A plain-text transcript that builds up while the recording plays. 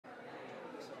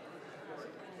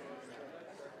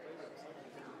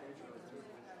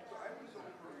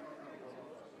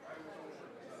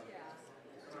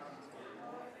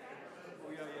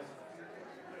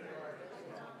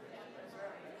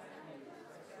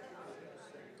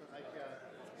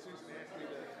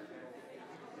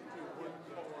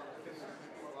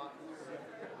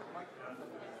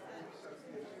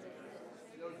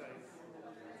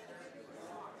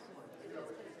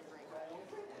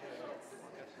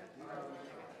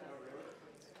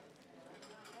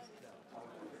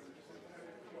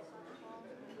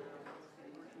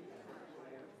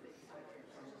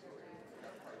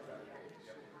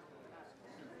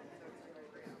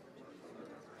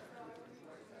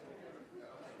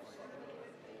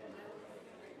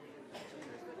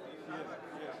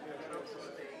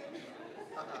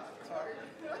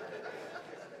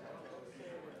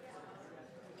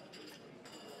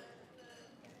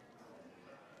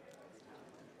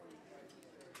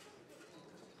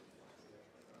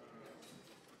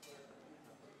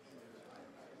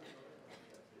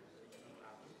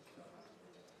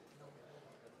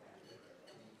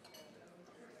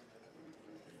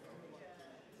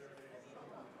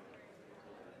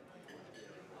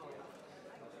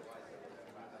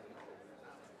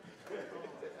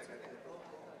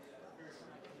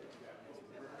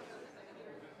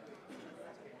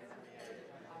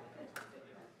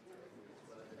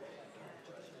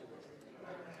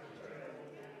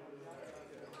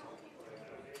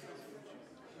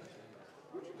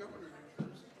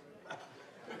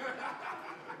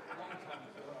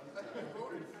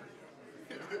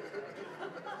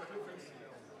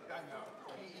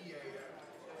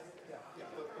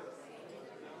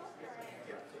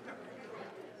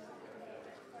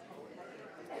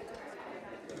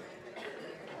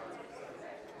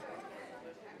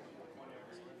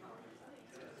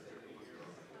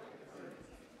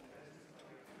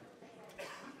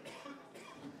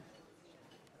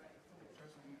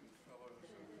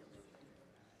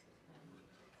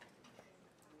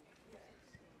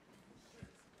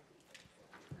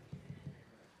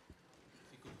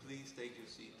Please take your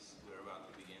seats. We're about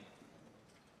to begin.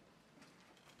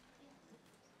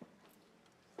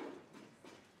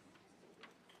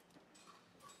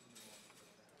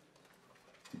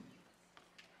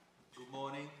 Good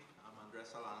morning. I'm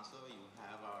Alonso. You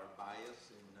have our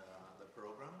bias in the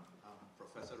program. I'm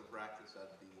professor of practice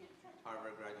at the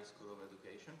Harvard Graduate School of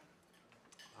Education.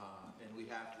 And we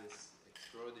have this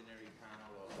extraordinary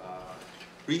panel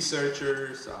of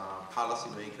researchers,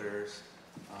 policymakers,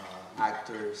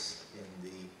 actors in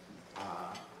the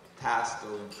task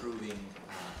of improving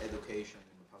education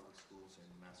in public schools in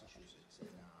Massachusetts. And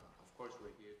of course,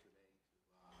 we're here today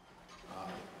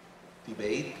to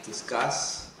debate,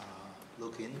 discuss,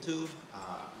 look into,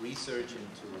 research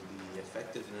into the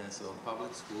effectiveness of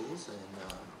public schools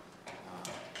and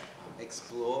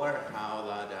explore how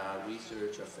that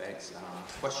research affects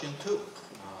question 2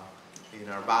 in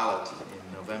our ballot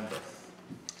in November.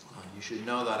 You should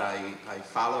know that I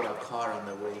followed a car on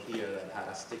the way here that had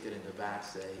a sticker in the back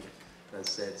that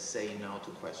said, "Say no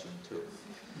to question 2."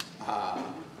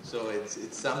 So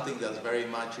it's something that's very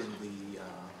much in the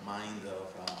mind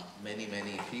of many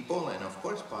people, and of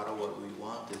course part of what we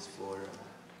want is for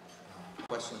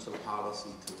questions of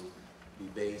policy to be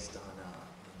based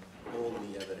on all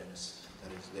the evidence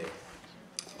that is there.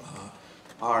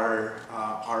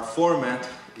 Our format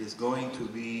is going to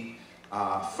be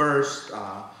first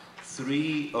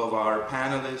 3 of our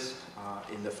panelists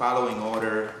in the following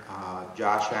order.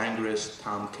 Josh Angrist,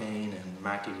 Tom Kane, and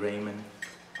Macke Raymond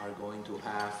are going to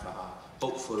have,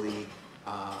 hopefully,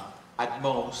 at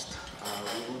most,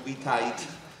 we will be tight,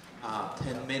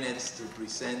 10 minutes to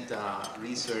present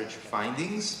research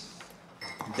findings.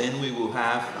 Then we will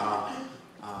have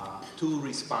 2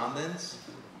 respondents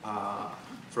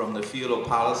from the field of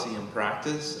policy and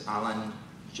practice, Alain,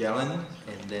 Jehlen,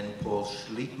 and then Paul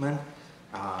Schlichtman.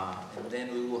 And then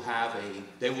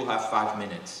they will have 5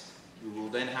 minutes. We will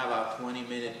then have a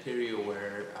 20-minute period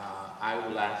where I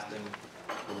will ask them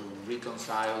to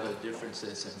reconcile the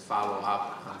differences and follow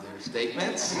up on their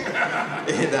statements.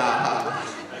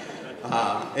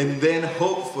 And then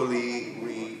hopefully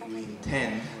we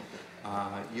intend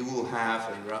you will have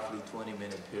a roughly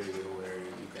 20-minute period where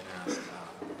you can ask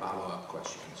follow-up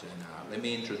questions. And let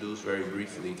me introduce very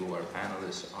briefly who our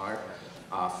panelists are.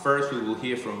 First, we will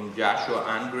hear from Joshua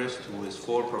Angrist, who is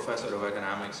full professor of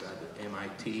economics at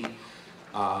MIT,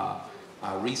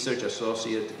 a research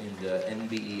associate in the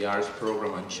NBER's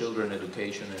program on children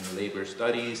education and labor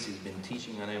studies. He's been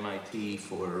teaching at MIT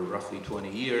for roughly 20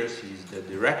 years. He's the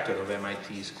director of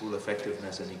MIT School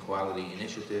Effectiveness and Equality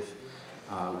Initiative.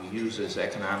 We use his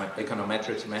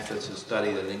econometrics methods to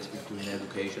study the links between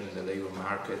education and the labor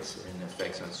markets and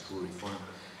effects on school reform.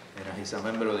 And he's a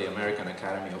member of the American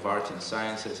Academy of Arts and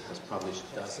Sciences, has published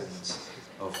dozens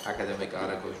of academic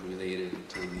articles related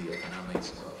to the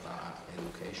economics of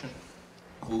education.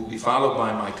 Who will be followed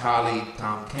by my colleague,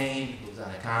 Tom Kane, who's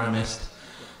an economist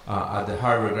at the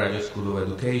Harvard Graduate School of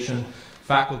Education,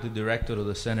 faculty director of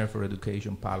the Center for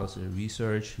Education Policy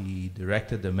Research. He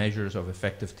directed the Measures of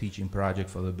Effective Teaching project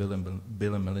for the Bill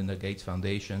and Melinda Gates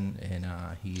Foundation, and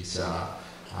he's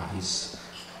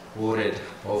quoted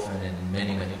often in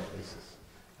many places.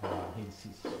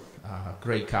 He's a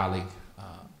great colleague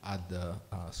at the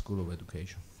School of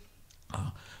Education.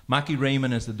 Macke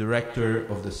Raymond is the director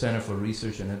of the Center for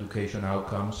Research and Education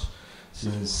Outcomes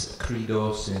since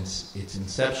CREDO, since its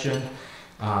inception.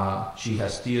 She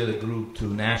has steered the group to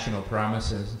national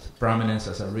prominence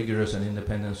as a rigorous and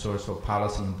independent source for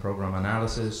policy and program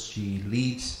analysis. She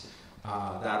leads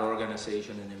that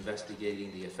organization in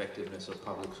investigating the effectiveness of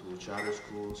public school charter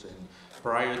schools, and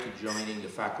prior to joining the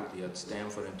faculty at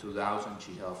Stanford in 2000,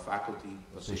 she held faculty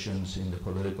positions in the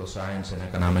political science and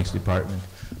economics department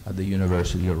at the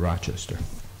University of Rochester.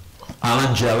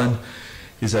 Alain Jehlen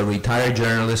is a retired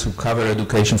journalist who covered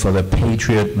education for the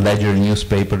Patriot Ledger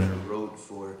newspaper and wrote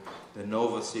for the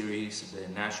NOVA series, the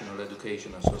National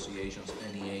Education Association's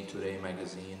NEA Today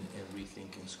magazine, and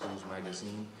Rethinking Schools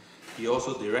magazine. He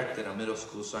also directed a middle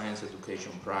school science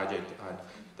education project at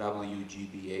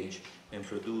WGBH and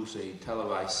produced a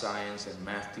televised science and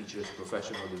math teachers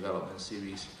professional development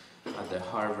series at the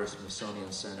Harvard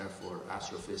Smithsonian Center for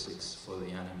Astrophysics for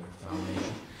the Anime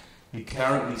Foundation. He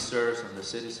currently serves on the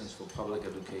Citizens for Public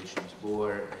Education's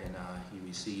board, and he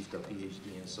received a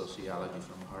PhD in sociology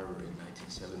from Harvard in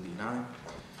 1979.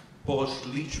 Paul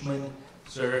Schlichtman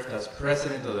served as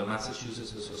president of the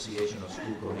Massachusetts Association of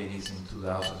School Committees in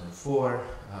 2004.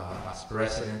 As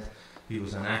president, he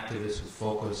was an activist who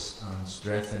focused on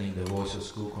strengthening the voice of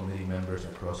school committee members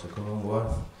across the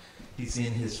Commonwealth. He's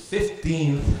in his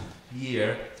 15th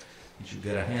year, you should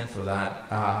get a hand for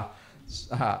that,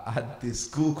 at the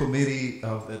school committee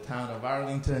of the town of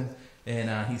Arlington,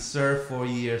 and he served 4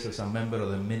 years as a member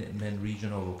of the Minutemen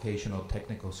Regional Vocational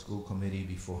Technical School Committee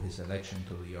before his election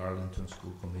to the Arlington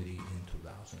School Committee in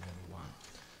 2001.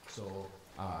 So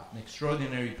an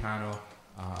extraordinary panel,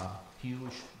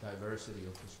 huge diversity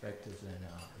of perspectives and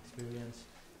experience,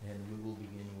 and we will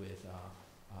begin with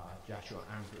Joshua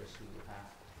Angrist, who will have.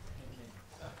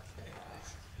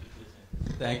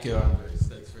 Thank you, Angrist.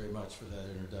 Thanks very much for that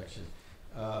introduction.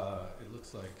 It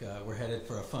looks like we're headed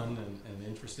for a fun and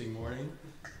interesting morning.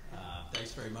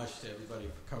 Thanks very much to everybody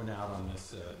for coming out on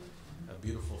this a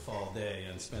beautiful fall day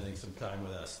and spending some time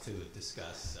with us to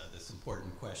discuss this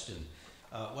important question.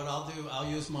 What I'll do, I'll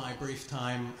use my brief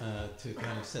time to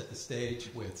kind of set the stage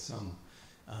with some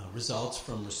results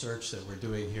from research that we're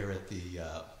doing here at the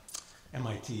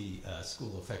MIT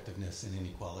School Effectiveness and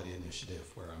Inequality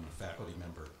Initiative, where I'm a faculty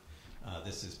member.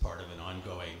 This is part of an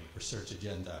ongoing research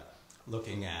agenda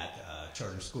looking at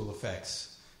charter school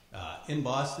effects in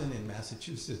Boston, in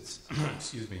Massachusetts,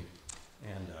 excuse me,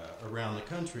 and around the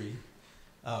country.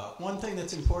 One thing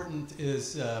that's important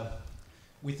is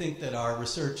we think that our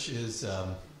research is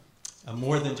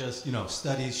more than just,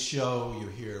 studies show. You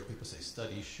hear people say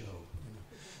studies show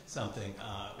something.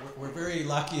 We're very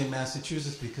lucky in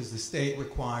Massachusetts because the state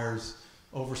requires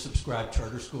oversubscribed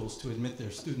charter schools to admit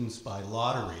their students by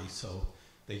lottery, so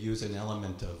they use an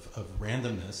element of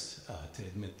randomness to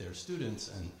admit their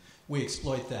students, and we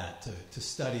exploit that to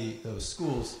study those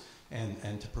schools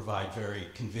and to provide very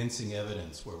convincing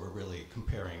evidence where we're really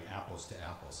comparing apples to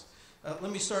apples.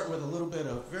 Let me start with a little bit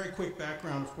of very quick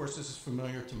background. Of course, this is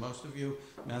familiar to most of you.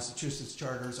 Massachusetts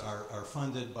charters are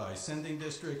funded by sending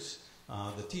districts.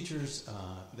 The teachers,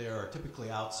 they are typically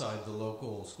outside the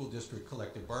local school district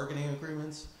collective bargaining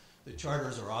agreements. The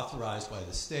charters are authorized by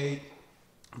the state.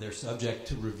 They're subject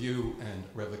to review and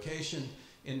revocation.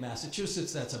 In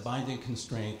Massachusetts, that's a binding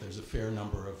constraint. There's a fair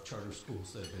number of charter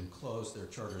schools that have been closed. Their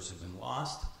charters have been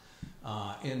lost.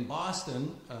 In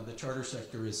Boston, the charter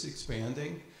sector is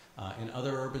expanding. In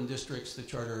other urban districts, the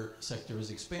charter sector is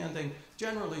expanding.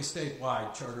 Generally,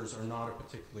 statewide, charters are not a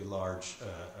particularly large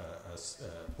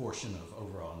portion of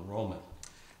overall enrollment.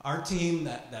 Our team,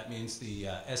 that means the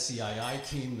SCII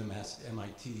team, the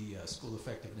MIT School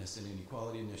Effectiveness and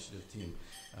Inequality Initiative team,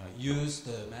 used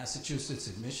the Massachusetts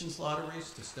admissions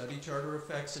lotteries to study charter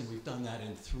effects, and we've done that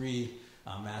in 3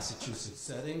 Massachusetts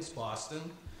settings: Boston,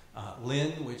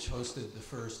 Lynn, which hosted the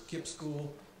first KIPP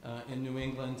school in New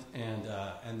England,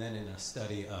 and then in a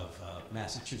study of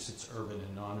Massachusetts urban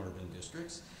and non-urban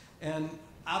districts. And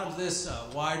out of this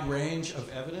wide range of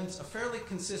evidence, a fairly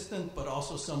consistent but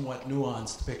also somewhat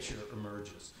nuanced picture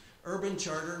emerges. Urban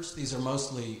charters, these are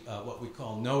mostly what we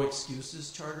call no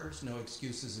excuses charters. No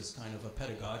excuses is kind of a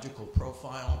pedagogical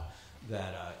profile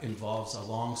that involves a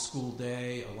long school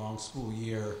day, a long school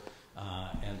year,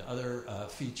 and other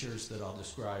features that I'll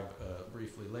describe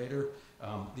briefly later.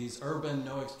 These urban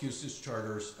no excuses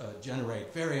charters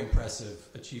generate very impressive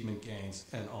achievement gains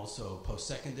and also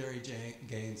post-secondary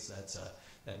gains.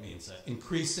 That means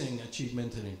increasing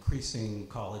achievement and increasing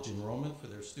college enrollment for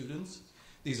their students.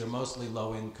 These are mostly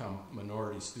low-income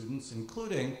minority students,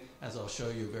 including, as I'll show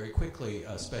you very quickly,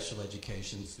 special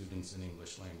education students and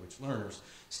English language learners.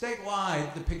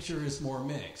 Statewide, the picture is more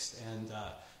mixed, and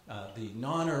the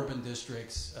non-urban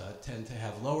districts tend to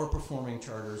have lower performing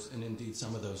charters, and indeed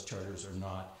some of those charters are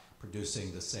not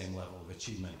producing the same level of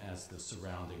achievement as the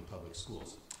surrounding public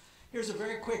schools. Here's a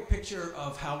very quick picture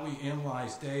of how we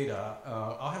analyze data.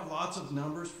 I'll have lots of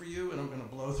numbers for you, and I'm going to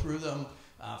blow through them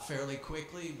fairly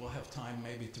quickly. We'll have time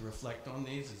maybe to reflect on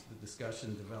these as the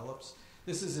discussion develops.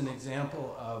 This is an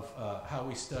example of how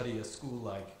we study a school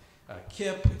like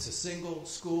KIPP. It's a single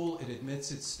school. It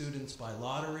admits its students by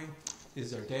lottery.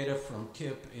 These are data from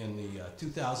KIPP in the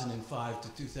 2005 to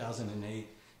 2008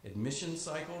 admission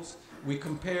cycles. We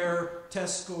compare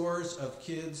test scores of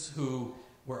kids who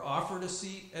were offered a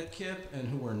seat at KIPP and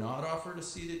who were not offered a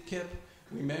seat at KIPP.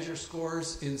 We measure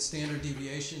scores in standard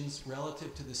deviations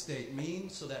relative to the state mean,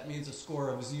 so that means a score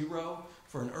of 0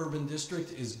 for an urban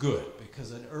district is good,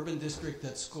 because an urban district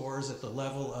that scores at the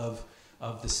level of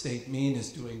the state mean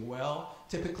is doing well.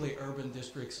 Typically, urban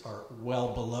districts are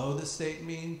well below the state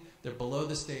mean. They're below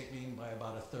the state mean by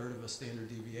about 1/3 of a standard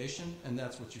deviation, and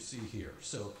that's what you see here.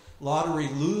 So lottery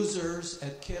losers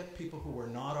at KIPP, people who were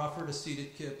not offered a seat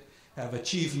at KIPP, have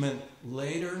achievement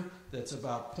later that's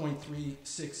about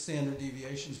 0.36 standard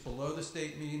deviations below the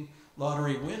state mean.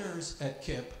 Lottery winners at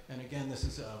KIPP, and again, this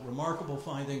is a remarkable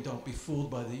finding, don't be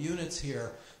fooled by the units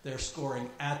here, they're scoring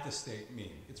at the state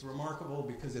mean. It's remarkable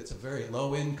because it's a very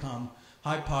low income,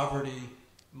 high poverty,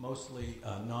 mostly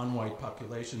non-white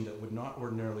population that would not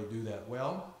ordinarily do that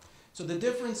well. So the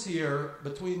difference here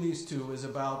between these two is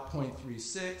about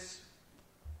 0.36.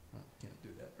 I can't do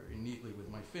that very neatly with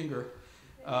my finger.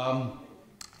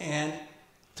 And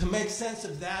to make sense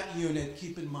of that unit,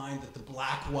 keep in mind that the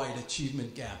black-white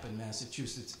achievement gap in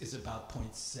Massachusetts is about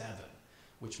 0.7,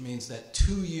 which means that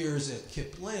 2 years at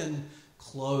Kiplin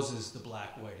closes the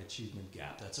black-white achievement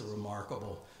gap. That's a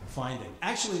remarkable finding.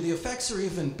 Actually, the effects are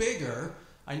even bigger.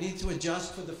 I need to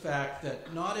adjust for the fact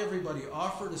that not everybody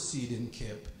offered a seat in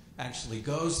KIP actually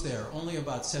goes there. Only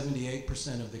about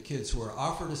 78% of the kids who are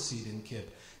offered a seat in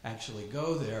KIP actually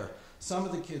go there. Some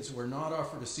of the kids who are not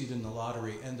offered a seat in the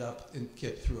lottery end up in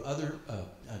KIP through other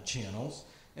channels.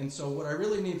 And so what I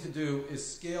really need to do is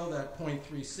scale that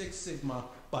 0.36 sigma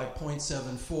by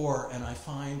 0.74, and I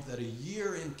find that a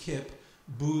year in KIP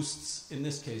boosts, in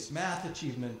this case, math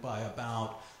achievement by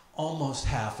about almost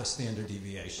half a standard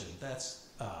deviation. That's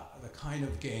the kind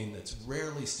of gain that's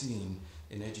rarely seen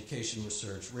in education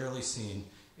research, rarely seen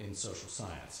in social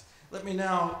science. Let me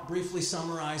now briefly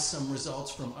summarize some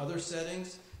results from other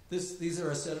settings. These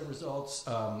are a set of results.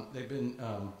 They've been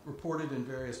reported in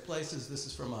various places. This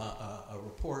is from a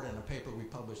report and a paper we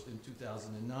published in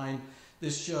 2009.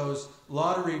 This shows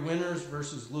lottery winners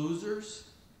versus losers.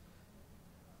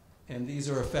 And these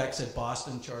are effects at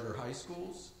Boston charter high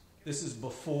schools. This is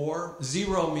before.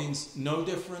 0 means no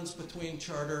difference between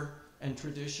charter and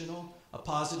traditional. A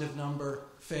positive number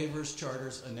favors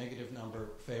charters, a negative number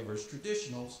favors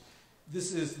traditionals.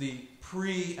 This is the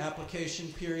pre-application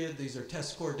period. These are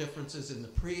test score differences in the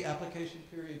pre-application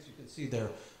periods. You can see they're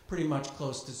pretty much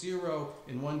close to 0.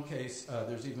 In one case,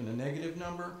 there's even a negative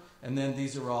number. And then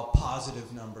these are all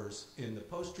positive numbers in the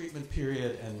post-treatment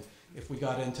period. And if we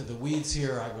got into the weeds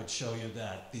here, I would show you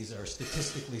that these are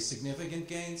statistically significant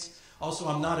gains. Also,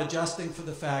 I'm not adjusting for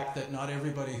the fact that not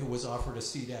everybody who was offered a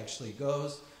seat actually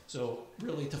goes. So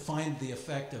really, to find the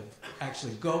effect of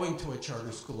actually going to a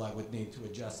charter school, I would need to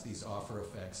adjust these offer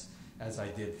effects as I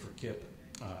did for KIP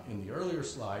in the earlier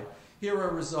slide. Here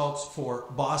are results for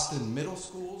Boston middle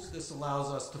schools. This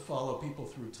allows us to follow people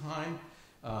through time.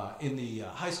 In the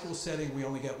high school setting, we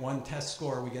only get one test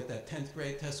score. We get that 10th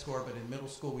grade test score, but in middle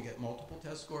school, we get multiple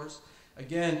test scores.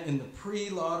 Again, in the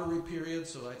pre-lottery period,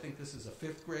 so I think this is a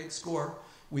 5th grade score,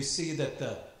 we see that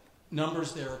the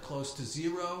numbers there are close to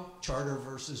 0. Charter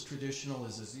versus traditional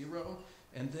is a 0.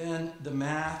 And then the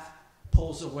math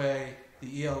pulls away.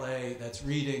 The ELA, that's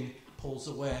reading, pulls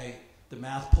away. The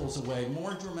math pulls away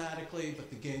more dramatically, but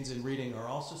the gains in reading are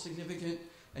also significant.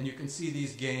 And you can see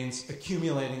these gains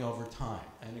accumulating over time.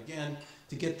 And again,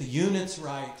 to get the units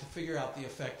right, to figure out the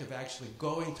effect of actually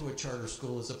going to a charter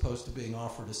school as opposed to being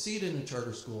offered a seat in a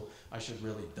charter school, I should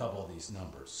really double these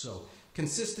numbers. So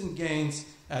consistent gains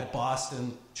at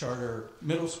Boston charter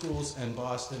middle schools and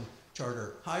Boston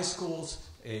charter high schools,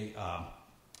 a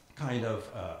kind of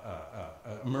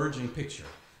emerging picture.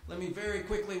 Let me very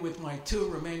quickly, with my 2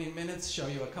 remaining minutes, show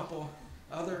you a couple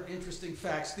other interesting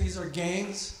facts. These are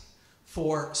gains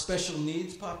for special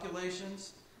needs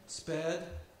populations, SPED,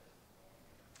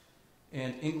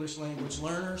 and English language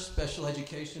learners, special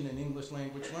education and English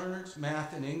language learners,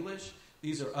 math and English.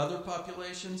 These are other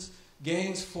populations.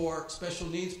 Gains for special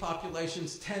needs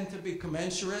populations tend to be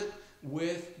commensurate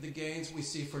with the gains we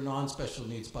see for non-special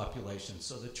needs populations.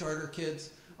 So the charter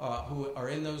kids who are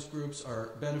in those groups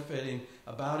are benefiting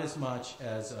about as much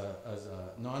as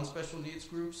non-special needs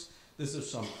groups. These are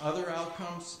some other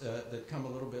outcomes that come a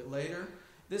little bit later.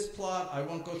 This plot I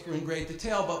won't go through in great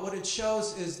detail, but what it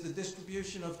shows is the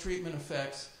distribution of treatment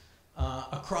effects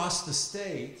across the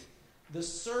state. The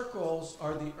circles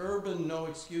are the urban no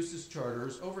excuses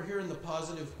charters. Over here in the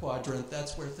positive quadrant,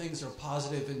 that's where things are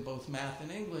positive in both math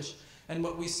and English. And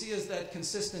what we see is that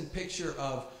consistent picture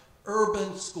of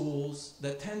urban schools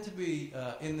that tend to be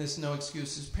in this no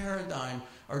excuses paradigm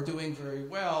are doing very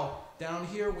well. Down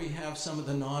here we have some of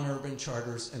the non-urban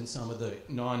charters and some of the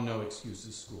non-no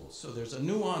excuses schools. So there's a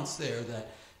nuance there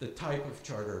that the type of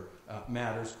charter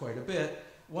matters quite a bit.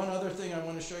 One other thing I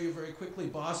want to show you very quickly,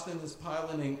 Boston is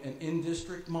piloting an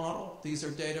in-district model. These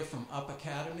are data from Up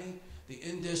Academy. The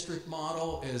in-district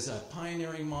model is a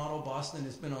pioneering model. Boston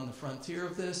has been on the frontier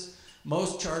of this.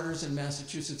 Most charters in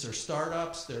Massachusetts are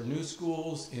startups. They're new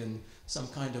schools in some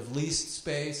kind of leased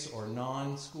space or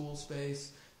non-school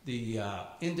space. The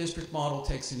in-district model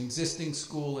takes an existing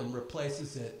school and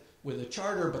replaces it with a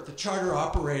charter, but the charter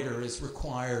operator is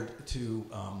required to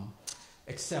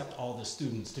accept all the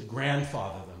students, to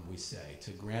grandfather them, we say,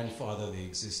 to grandfather the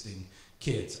existing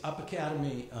kids. Up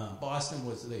Academy, Boston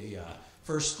was the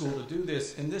first school to do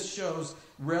this, and this shows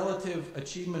relative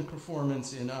achievement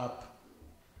performance in Up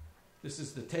This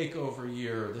is the takeover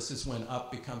year. This is when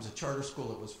UP becomes a charter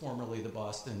school. It was formerly the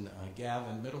Boston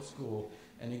Gavin Middle School.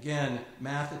 And again,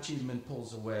 math achievement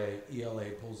pulls away, ELA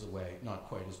pulls away, not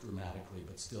quite as dramatically,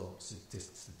 but still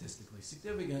statistically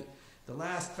significant. The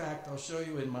last fact I'll show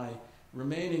you in my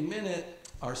remaining minute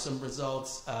are some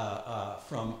results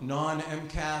from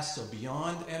non-MCAS, so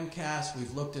beyond MCAS.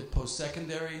 We've looked at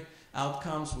post-secondary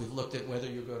outcomes. We've looked at whether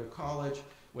you go to college,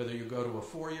 whether you go to a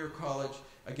four-year college.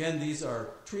 Again, these are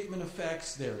treatment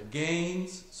effects. They're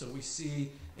gains. So we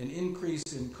see an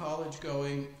increase in college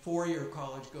going, four-year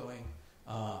college going,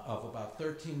 of about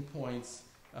 13 points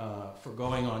for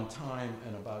going on time,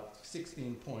 and about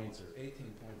 16 points, or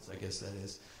 18 points, I guess that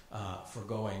is, for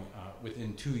going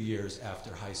within 2 years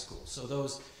after high school. So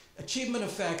those achievement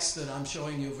effects that I'm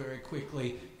showing you very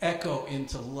quickly echo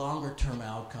into longer-term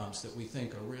outcomes that we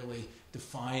think are really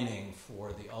defining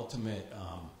for the ultimate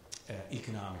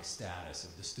economic status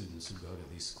of the students who go to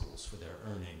these schools, for their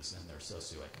earnings and their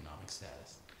socioeconomic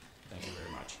status. Thank you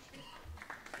very much.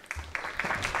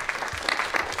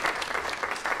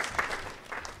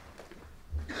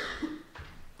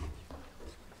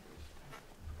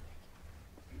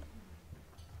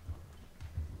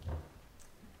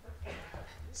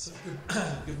 So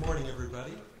good morning,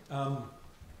 everybody. I'm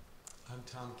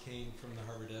Tom Kane from the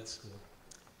Harvard Ed School.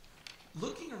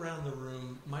 Looking around the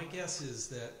room, my guess is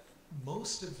that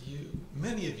most of you,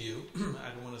 many of you, I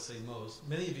don't want to say most,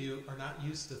 many of you are not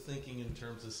used to thinking in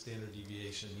terms of standard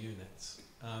deviation units.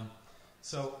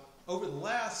 So over the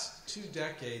last 2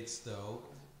 decades, though,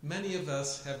 many of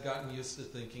us have gotten used to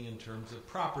thinking in terms of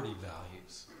property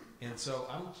values. And so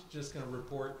I'm just going to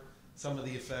report some of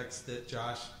the effects that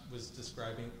Josh was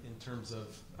describing in terms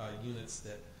of units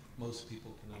that most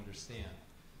people can understand.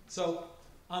 So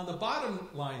on the bottom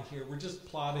line here, we're just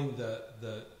plotting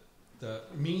the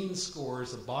mean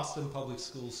scores of Boston Public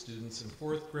School students in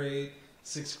 4th grade,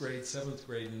 6th grade, 7th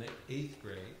grade, and 8th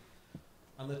grade.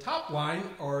 On the top line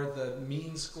are the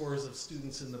mean scores of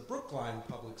students in the Brookline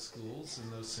Public Schools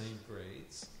in those same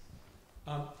grades.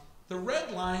 The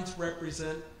red lines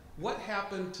represent what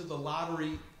happened to the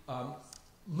lottery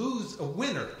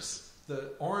winners.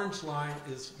 The orange line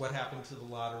is what happened to the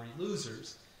lottery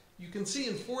losers. You can see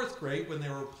in 4th grade, when they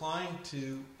were applying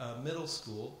to middle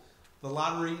school, the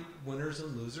lottery winners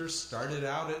and losers started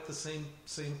out at the same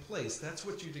place. That's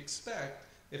what you'd expect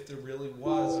if there really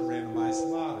was a randomized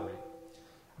lottery.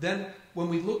 Then when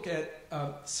we look at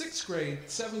 6th grade,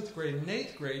 7th grade, and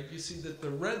 8th grade, you see that the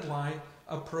red line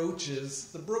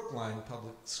approaches the Brookline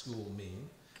Public School mean,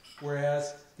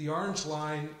 whereas the orange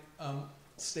line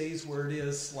stays where it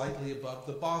is, slightly above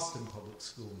the Boston Public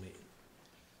School mean.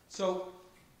 So,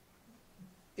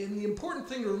 and the important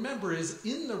thing to remember is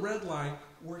in the red line,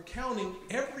 we're counting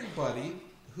everybody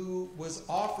who was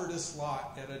offered a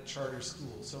slot at a charter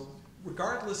school. So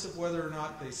regardless of whether or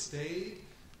not they stayed,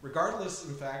 regardless,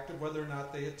 in fact, of whether or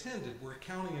not they attended, we're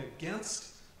counting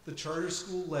against the charter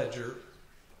school ledger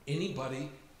anybody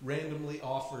randomly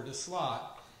offered a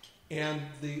slot. And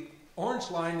the orange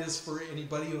line is for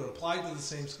anybody who applied to the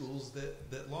same schools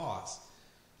that lost.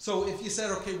 So if you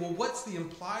said, okay, well, what's the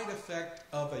implied effect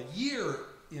of a year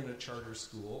in a charter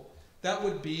school? That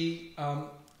would be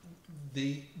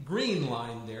the green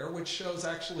line there, which shows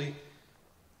actually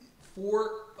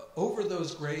over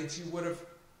those grades, you would have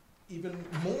even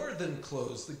more than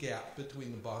closed the gap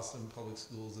between the Boston Public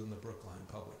Schools and the Brookline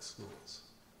Public Schools.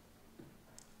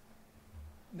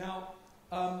 Now,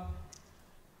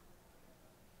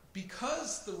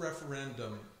 because the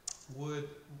referendum would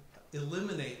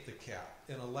eliminate the cap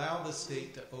and allow the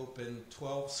state to open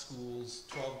 12 schools,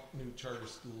 12 new charter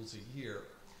schools a year,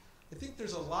 I think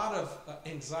there's a lot of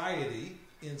anxiety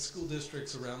in school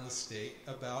districts around the state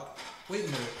about, wait a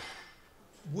minute,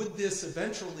 would this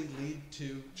eventually lead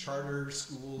to charter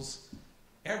schools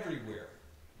everywhere?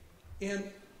 And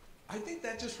I think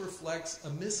that just reflects a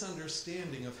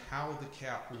misunderstanding of how the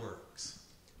cap works.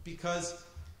 Because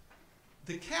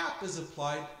the cap is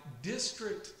applied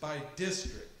district by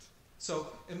district. So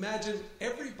imagine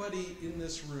everybody in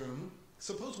this room,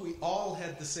 suppose we all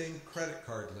had the same credit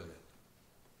card limit.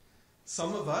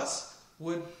 Some of us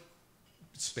would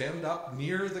spend up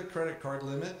near the credit card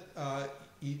limit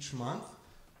each month.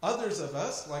 Others of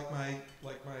us, like my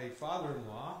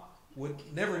father-in-law, would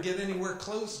never get anywhere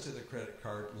close to the credit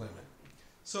card limit.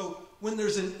 So when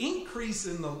there's an increase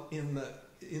in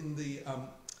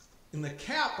the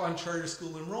cap on charter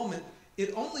school enrollment,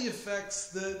 it only affects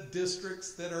the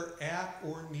districts that are at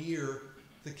or near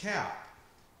the cap.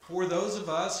 For those of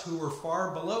us who are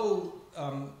far below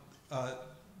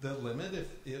the limit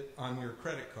on your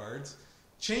credit cards,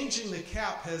 changing the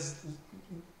cap has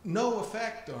no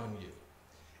effect on you.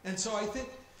 And so I think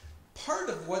part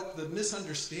of what the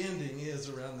misunderstanding is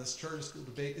around this charter school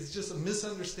debate is just a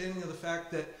misunderstanding of the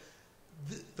fact that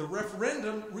the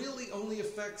referendum really only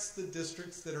affects the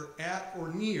districts that are at or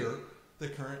near the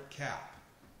current cap.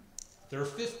 There are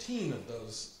 15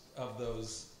 of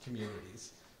those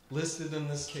communities listed in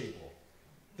this table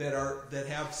that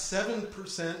have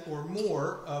 7% or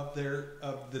more of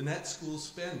the net school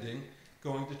spending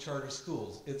going to charter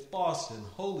schools. It's Boston,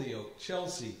 Holyoke,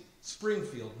 Chelsea,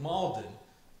 Springfield, Malden.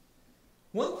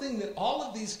 One thing that all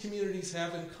of these communities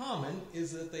have in common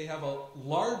is that they have a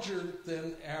larger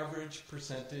than average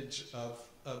percentage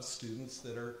of students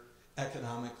that are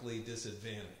economically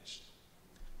disadvantaged.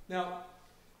 Now,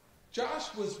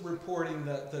 Josh was reporting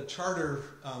that the charter,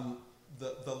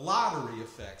 the lottery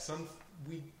effects.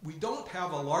 We don't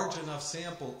have a large enough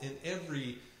sample in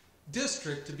every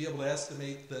district to be able to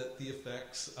estimate the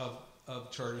effects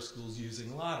of charter schools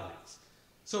using lotteries.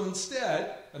 So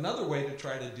instead, another way to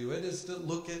try to do it is to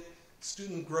look at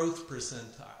student growth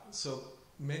percentile. So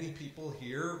many people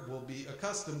here will be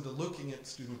accustomed to looking at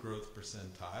student growth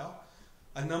percentile.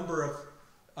 A number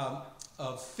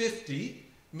of 50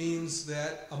 means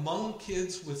that among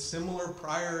kids with similar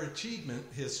prior achievement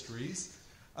histories,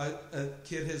 a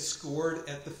kid has scored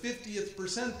at the 50th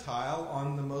percentile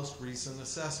on the most recent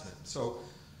assessment. So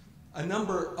a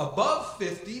number above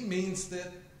 50 means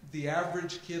that the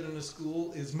average kid in a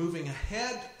school is moving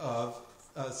ahead of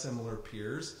similar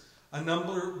peers. A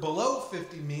number below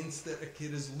 50 means that a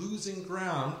kid is losing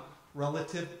ground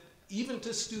relative even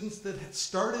to students that had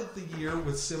started the year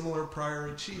with similar prior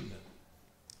achievement.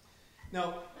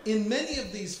 Now, in many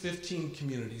of these 15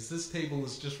 communities, this table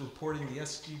is just reporting the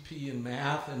SGP in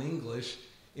math and English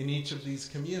in each of these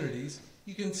communities.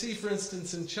 You can see, for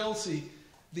instance, in Chelsea,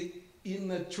 in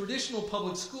the traditional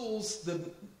public schools,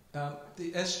 the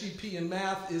SGP in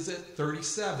math is at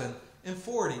 37 and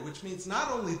 40, which means not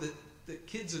only that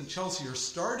kids in Chelsea are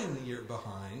starting the year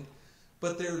behind,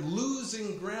 but they're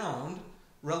losing ground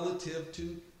relative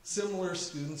to similar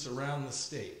students around the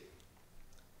state.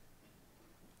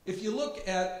 If you look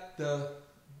at the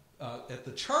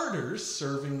charters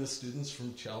serving the students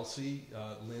from Chelsea,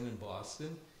 Lynn, and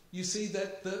Boston, you see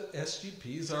that the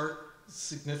SGPs are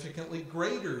significantly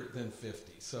greater than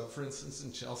 50. So, for instance,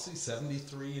 in Chelsea,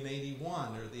 73 and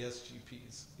 81 are the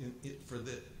SGPs for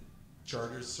the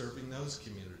charters serving those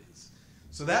communities.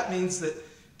 So that means that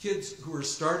kids who are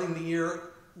starting the year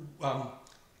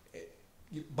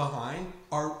behind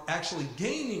are actually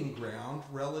gaining ground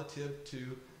relative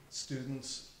to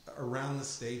students around the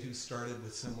state who started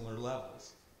with similar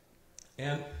levels.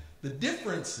 And the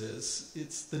differences,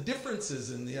 it's the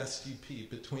differences in the SGP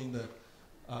between the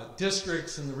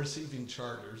districts and the receiving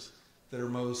charters that are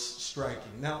most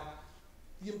striking. Now,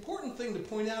 the important thing to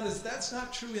point out is that's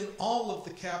not true in all of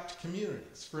the capped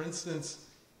communities. For instance,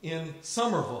 in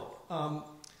Somerville,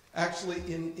 actually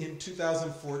in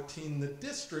 2014, the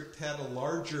district had a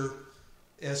larger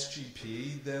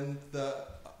SGP than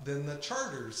the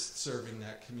charters serving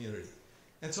that community.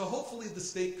 And so hopefully the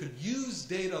state could use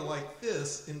data like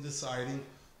this in deciding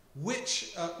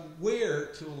where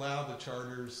to allow the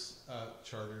charters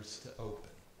to open.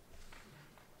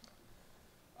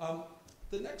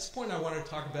 The next point I want to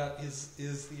talk about is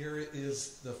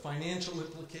the financial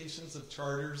implications of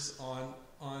charters on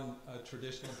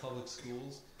traditional public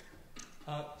schools.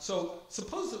 So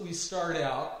suppose that we start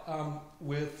out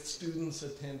with students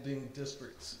attending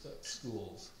district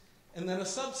schools, and then a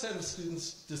subset of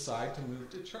students decide to move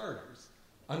to charters.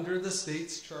 Under the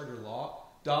state's charter law,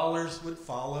 dollars would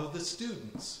follow the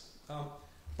students.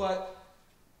 But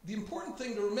the important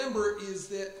thing to remember is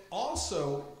that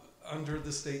also under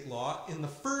the state law, in the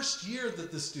first year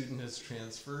that the student has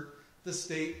transferred, the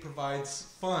state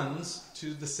provides funds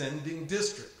to the sending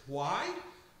district. Why?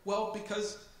 Well,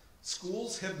 because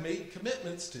schools have made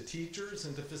commitments to teachers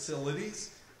and to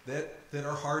facilities that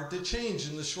are hard to change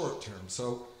in the short term.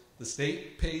 So the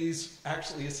state pays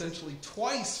actually essentially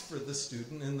twice for the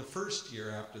student in the first year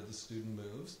after the student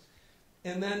moves.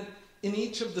 And then in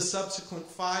each of the subsequent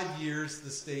 5 years,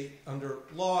 the state, under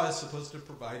law, is supposed to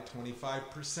provide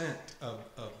 25% of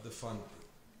the funding.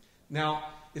 Now,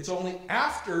 it's only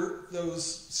after those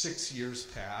 6 years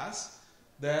pass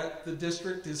that the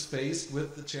district is faced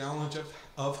with the challenge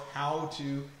of how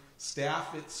to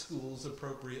staff its schools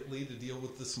appropriately to deal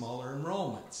with the smaller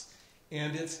enrollments.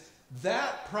 And it's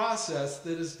that process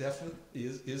that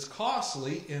is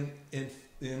costly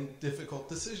in difficult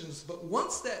decisions. But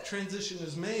once that transition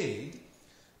is made,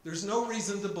 there's no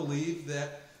reason to believe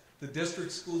that the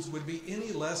district schools would be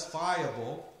any less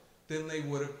viable than they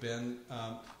would have been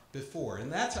before.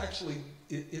 And that's actually,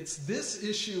 it's this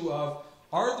issue of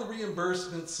are the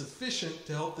reimbursements sufficient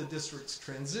to help the district's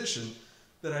transition,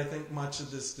 that I think much of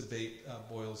this debate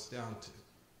boils down to.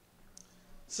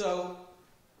 So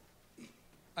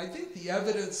I think the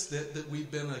evidence that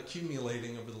we've been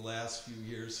accumulating over the last few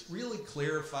years really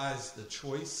clarifies the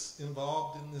choice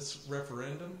involved in this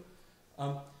referendum.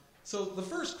 So the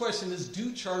first question is,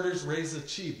 do charters raise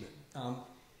achievement?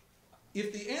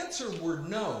 If the answer were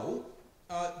no,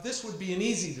 this would be an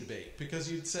easy debate,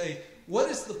 because you'd say, what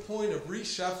is the point of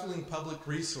reshuffling public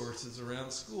resources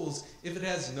around schools if it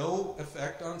has no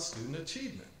effect on student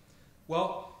achievement?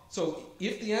 Well, so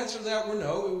if the answer to that were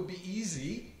no, it would be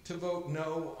easy to vote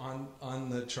no on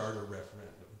the charter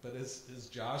referendum. But as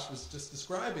Josh was just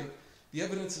describing, the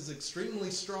evidence is extremely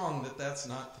strong that that's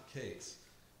not the case.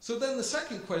 So then the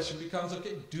second question becomes,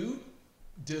 okay, do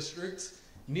districts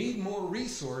need more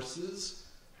resources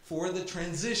for the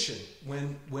transition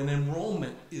when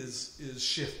enrollment is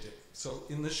shifting? So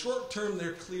in the short term,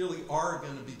 there clearly are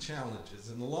going to be challenges.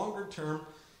 In the longer term,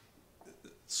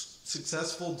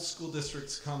 successful school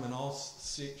districts come in all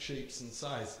shapes and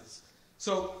sizes.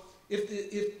 So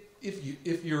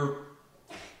if you're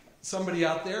somebody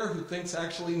out there who thinks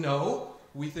actually no,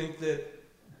 we think that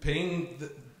paying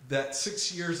that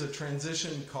 6 years of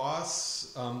transition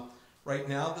costs right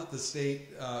now that the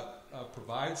state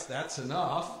provides, that's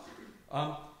enough,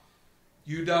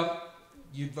 you'd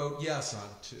vote yes on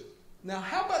 2. Now,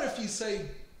 how about if you say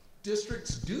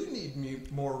districts do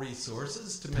need more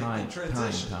resources to make the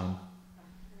transition? Time.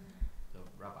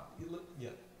 Yeah.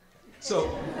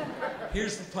 So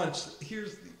here's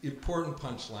the important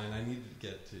punchline I needed to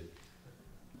get to.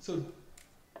 So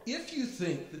if you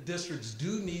think that districts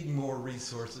do need more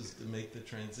resources to make the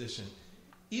transition,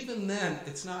 even then,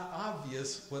 it's not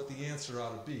obvious what the answer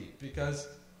ought to be, because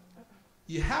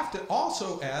you have to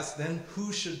also ask then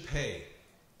who should pay.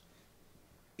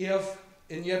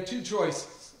 And you have 2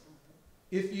 choices.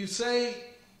 If you say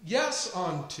yes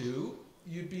on 2,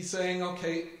 you'd be saying,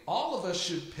 okay, all of us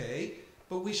should pay,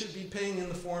 but we should be paying in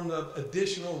the form of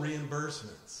additional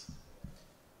reimbursements.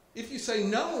 If you say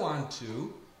no on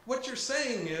 2, what you're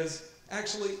saying is,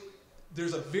 actually,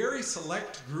 there's a very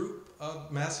select group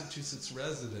of Massachusetts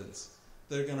residents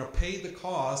that are going to pay the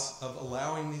cost of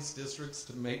allowing these districts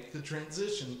to make the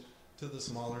transition to the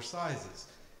smaller sizes.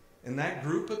 And that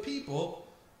group of people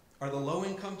are the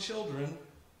low-income children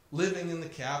living in the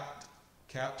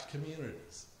capped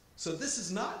communities. So this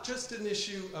is not just an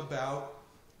issue about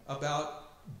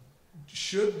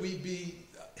should we be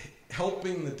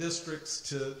helping the districts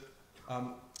to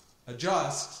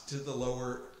adjust to the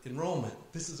lower enrollment.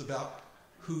 This is about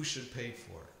who should pay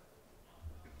for it.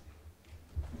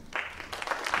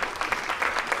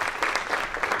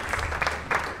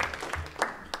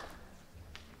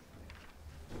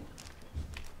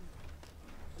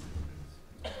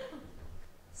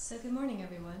 So good morning,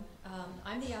 everyone.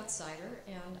 I'm the outsider,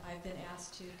 and I've been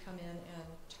asked to come in and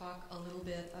talk a little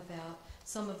bit about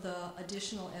some of the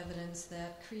additional evidence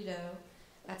that CREDO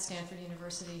at Stanford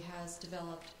University has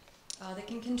developed that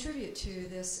can contribute to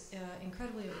this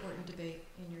incredibly important debate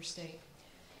in your state.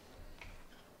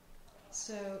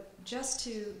 So just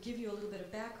to give you a little bit of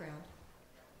background,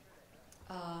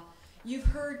 you've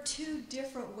heard 2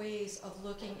 different ways of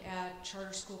looking at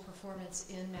charter school performance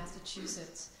in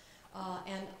Massachusetts.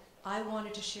 And I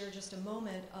wanted to share just a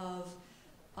moment of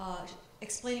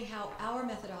explaining how our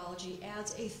methodology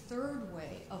adds a 3rd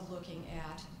way of looking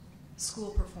at school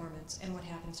performance and what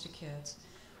happens to kids.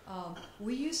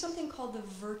 We use something called the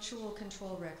virtual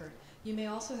control record. You may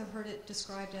also have heard it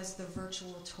described as the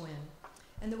virtual twin.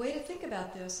 And the way to think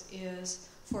about this is,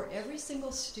 for every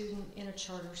single student in a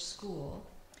charter school,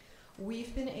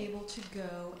 we've been able to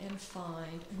go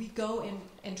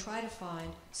and try to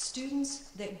find students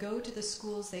that go to the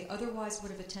schools they otherwise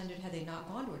would have attended had they not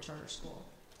gone to a charter school.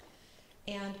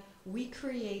 And we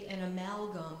create an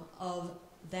amalgam of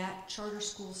that charter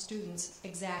school students'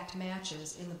 exact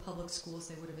matches in the public schools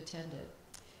they would have attended.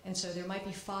 And so there might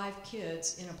be 5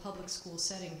 kids in a public school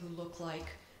setting who look like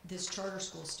this charter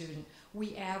school student.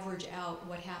 We average out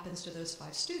what happens to those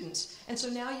 5 students. And so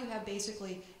now you have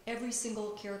basically every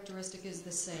single characteristic is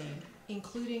the same,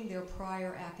 including their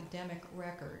prior academic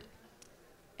record,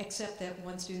 except that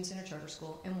 1 student's in a charter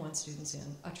school and 1 student's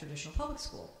in a traditional public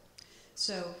school.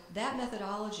 So that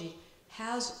methodology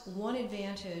has one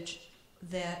advantage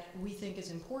that we think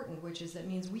is important, which is that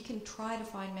means we can try to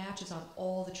find matches on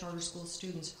all the charter school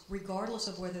students, regardless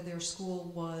of whether their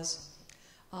school was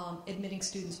admitting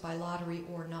students by lottery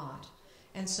or not.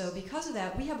 And so because of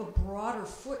that, we have a broader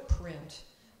footprint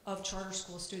of charter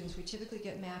school students. We typically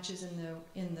get matches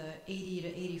in the 80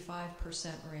 to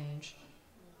 85% range.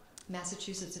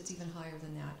 Massachusetts, it's even higher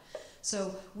than that.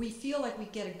 So we feel like we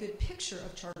get a good picture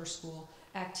of charter school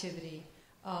activity,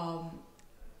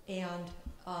 and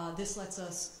this lets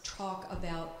us talk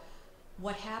about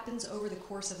what happens over the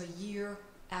course of a year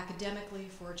academically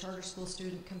for a charter school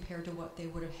student compared to what they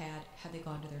would have had they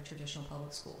gone to their traditional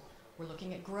public school. We're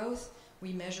looking at growth.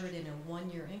 We measure it in a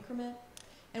one-year increment.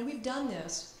 And we've done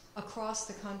this across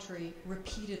the country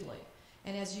repeatedly.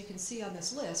 And as you can see on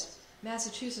this list,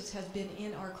 Massachusetts has been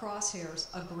in our crosshairs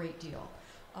a great deal.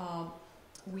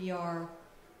 We are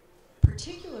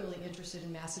particularly interested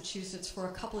in Massachusetts for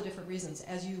a couple of different reasons.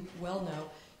 As you well know,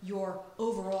 your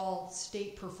overall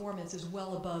state performance is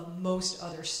well above most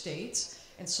other states.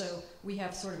 And so we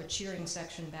have sort of a cheering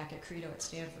section back at CREDO at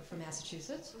Stanford for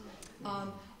Massachusetts.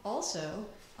 Also,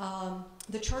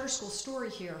 the charter school story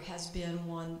here has been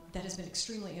one that has been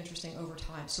extremely interesting over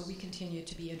time. So we continue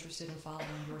to be interested in following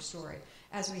your story,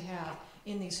 as we have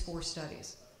in these 4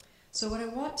 studies. So what I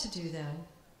want to do then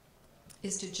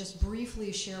is to just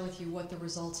briefly share with you what the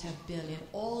results have been in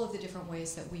all of the different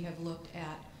ways that we have looked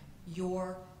at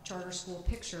your charter school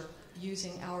picture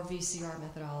using our VCR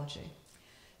methodology.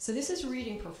 So this is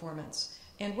reading performance.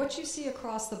 And what you see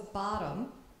across the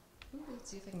bottom,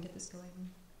 let's see if I can get this going.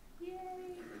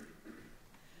 Yay!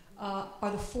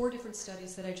 Are the 4 different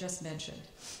studies that I just mentioned.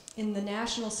 In the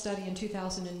national study in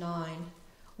 2009,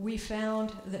 we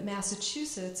found that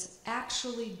Massachusetts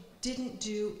actually didn't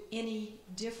do any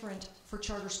different for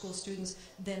charter school students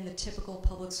than the typical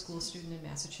public school student in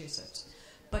Massachusetts.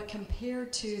 But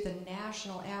compared to the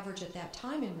national average at that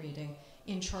time in reading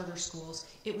in charter schools,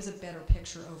 it was a better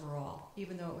picture overall,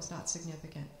 even though it was not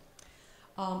significant.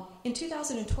 In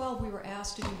 2012, we were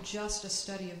asked to do just a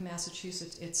study of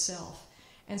Massachusetts itself.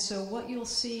 And so what you'll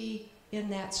see in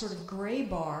that sort of gray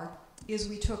bar is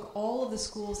we took all of the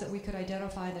schools that we could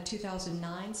identify in the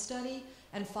 2009 study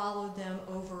and followed them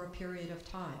over a period of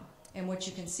time. And what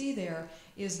you can see there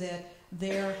is that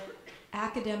their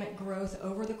academic growth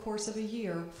over the course of a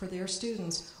year for their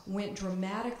students went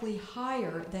dramatically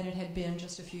higher than it had been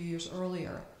just a few years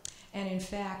earlier. And in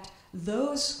fact,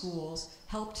 those schools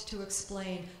helped to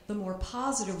explain the more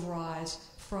positive rise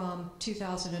from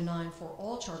 2009 for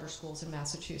all charter schools in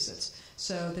Massachusetts.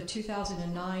 So the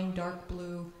 2009 dark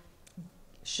blue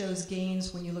shows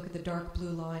gains when you look at the dark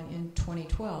blue line in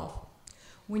 2012.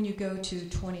 When you go to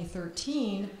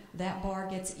 2013, that bar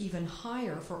gets even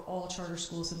higher for all charter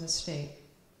schools in the state.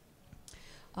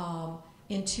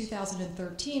 In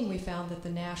 2013, we found that the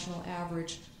national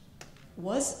average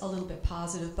was a little bit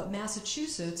positive, but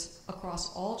Massachusetts,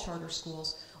 across all charter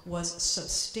schools, was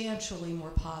substantially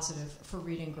more positive for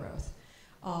reading growth.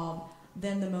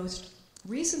 Then the most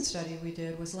recent study we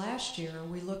did was last year.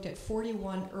 We looked at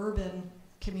 41 urban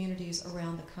communities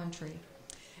around the country.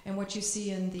 And what you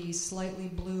see in the slightly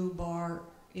blue bar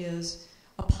is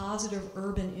a positive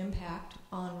urban impact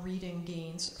on reading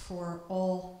gains for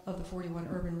all of the 41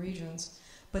 urban regions.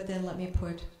 But then let me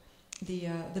put the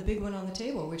big one on the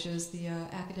table, which is the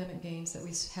academic gains that we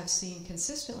have seen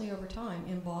consistently over time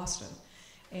in Boston.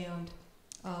 And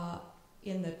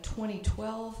in the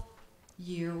 2012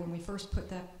 year, when we first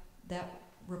put that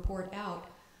report out,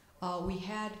 we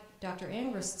had Dr.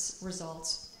 Angrist's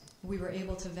results. We were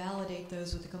able to validate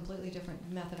those with a completely different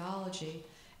methodology,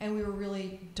 and we were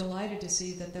really delighted to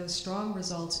see that those strong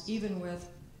results, even with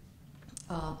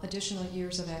additional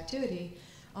years of activity,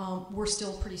 were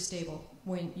still pretty stable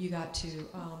when you got to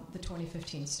the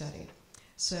 2015 study.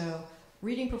 So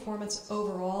reading performance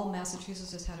overall,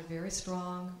 Massachusetts has had a very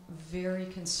strong, very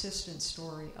consistent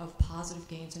story of positive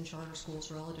gains in charter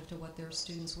schools relative to what their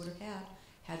students would have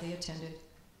had they attended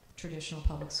traditional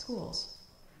public schools.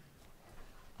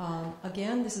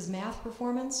 Again, this is math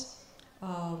performance,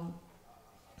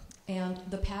 and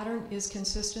the pattern is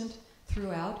consistent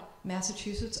throughout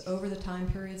Massachusetts over the time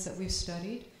periods that we've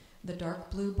studied. The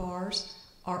dark blue bars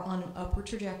are on an upward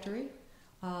trajectory.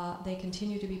 They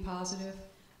continue to be positive.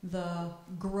 The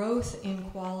growth in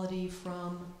quality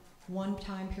from one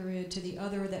time period to the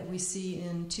other that we see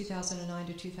in 2009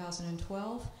 to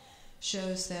 2012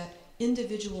 shows that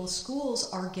individual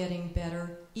schools are getting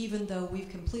better, even though we've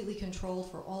completely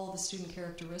controlled for all of the student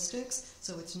characteristics.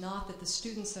 So it's not that the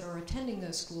students that are attending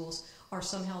those schools are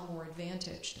somehow more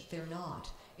advantaged. They're not.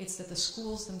 It's that the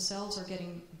schools themselves are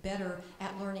getting better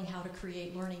at learning how to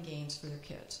create learning gains for their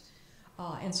kids.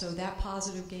 And so that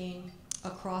positive gain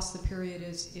across the period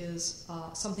is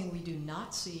something we do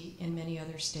not see in many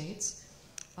other states.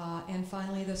 And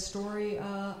finally, the story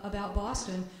about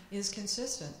Boston is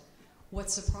consistent.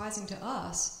 What's surprising to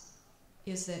us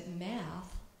is that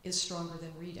math is stronger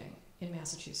than reading in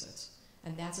Massachusetts.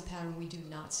 And that's a pattern we do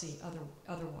not see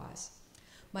otherwise.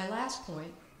 My last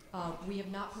point We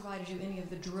have not provided you any of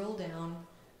the drill down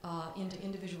into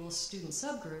individual student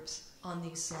subgroups on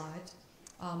these slides.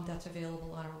 That's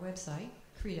available on our website,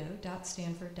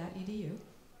 credo.stanford.edu,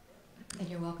 and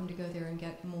you're welcome to go there and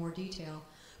get more detail.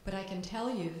 But I can tell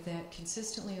you that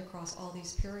consistently across all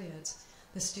these periods,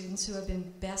 the students who have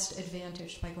been best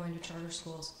advantaged by going to charter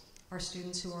schools are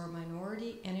students who are a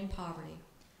minority and in poverty.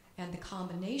 And the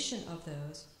combination of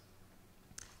those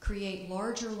create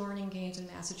larger learning gains in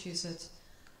Massachusetts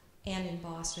and in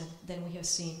Boston than we have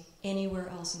seen anywhere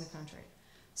else in the country.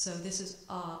 So this is,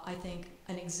 I think,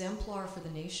 an exemplar for the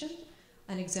nation,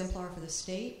 an exemplar for the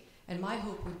state, and my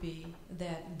hope would be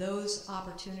that those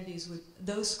opportunities,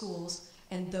 those schools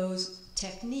and those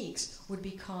techniques would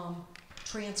become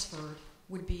transferred,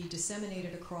 would be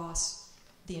disseminated across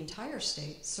the entire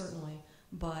state, certainly,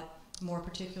 but more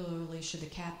particularly should the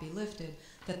cap be lifted,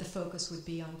 that the focus would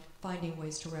be on finding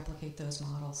ways to replicate those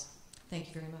models. Thank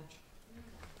you very much.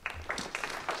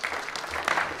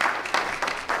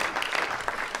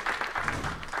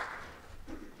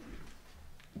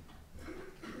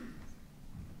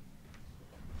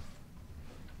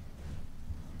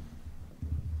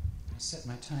 I'll set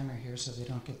my timer here so they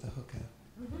don't get the hook out.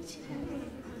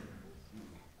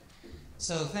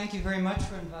 So thank you very much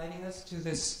for inviting us to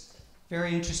this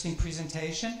very interesting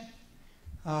presentation.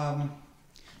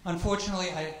 Unfortunately,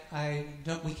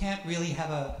 we can't really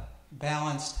have a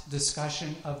balanced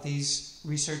discussion of these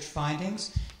research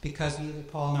findings because neither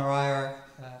Paul nor I are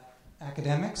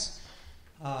academics.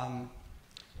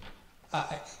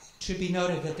 It should be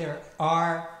noted that there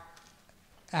are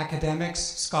academics,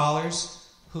 scholars,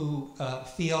 who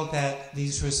feel that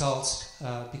these results,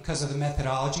 because of the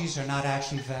methodologies, are not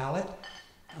actually valid.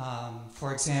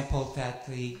 For example, that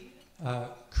the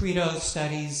CREDO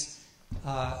studies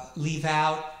leave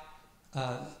out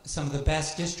some of the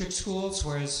best district schools,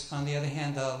 whereas on the other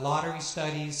hand, the lottery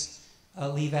studies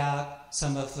leave out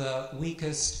some of the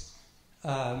weakest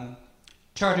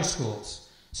charter schools.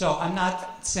 So I'm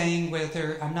not saying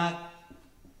whether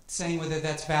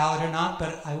that's valid or not,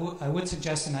 but I would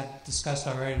suggest, and I've discussed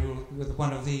already with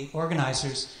one of the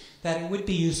organizers, that it would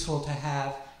be useful to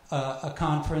have a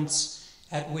conference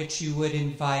at which you would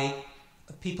invite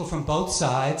people from both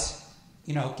sides,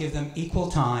 give them equal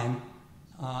time,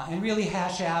 and really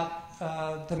hash out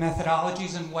the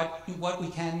methodologies and what we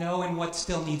can know and what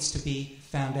still needs to be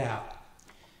found out.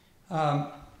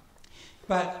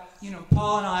 But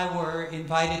Paul and I were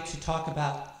invited to talk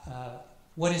about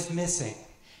what is missing,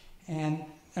 and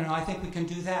I think we can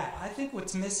do that. I think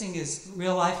what's missing is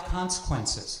real-life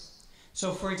consequences.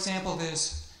 So, for example,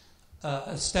 there's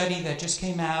a study that just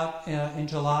came out in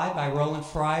July by Roland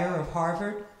Fryer of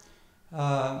Harvard,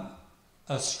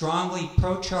 a strongly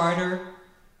pro-charter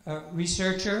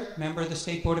researcher, member of the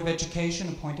State Board of Education,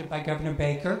 appointed by Governor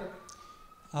Baker.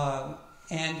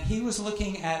 And he was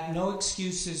looking at no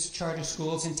excuses charter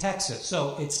schools in Texas.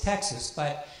 So it's Texas,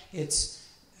 but it's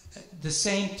the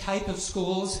same type of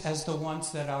schools as the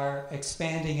ones that are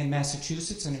expanding in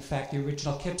Massachusetts. And in fact, the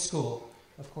original KIPP school,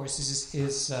 of course,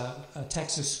 is a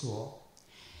Texas school.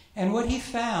 And what he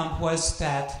found was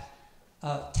that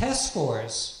test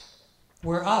scores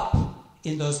were up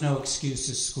in those no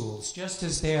excuses schools, just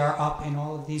as they are up in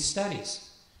all of these studies.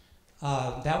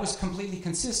 That was completely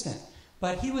consistent.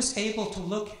 But he was able to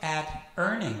look at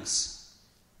earnings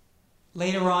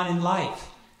later on in life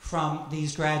from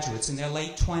these graduates in their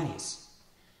late 20s.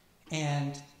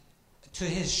 And to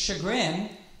his chagrin,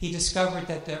 he discovered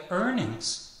that their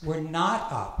earnings were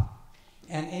not up.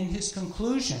 And in his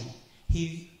conclusion,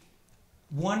 he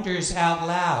wonders out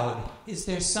loud, is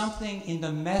there something in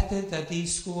the method that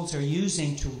these schools are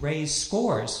using to raise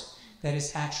scores that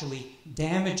is actually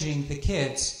damaging the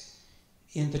kids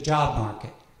in the job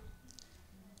market?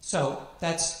 So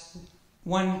that's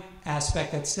one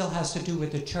aspect that still has to do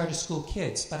with the charter school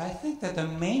kids. But I think that the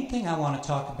main thing I want to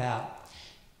talk about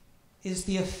is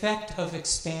the effect of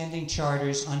expanding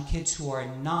charters on kids who are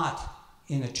not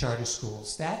in the charter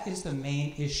schools. That is the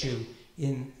main issue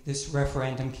in this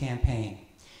referendum campaign.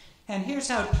 And here's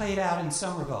how it played out in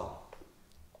Somerville.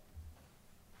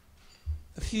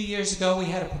 A few years ago, we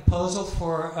had a proposal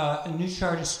for a new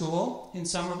charter school in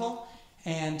Somerville,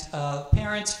 and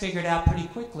parents figured out pretty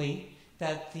quickly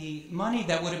that the money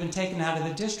that would have been taken out of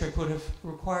the district would have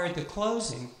required the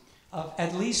closing of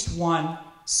at least one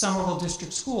Somerville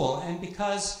district school. And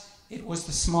because it was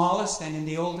the smallest and in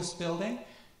the oldest building,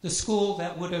 the school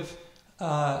that would have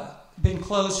been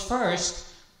closed first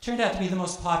turned out to be the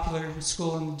most popular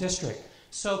school in the district.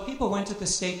 So people went to the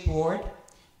state board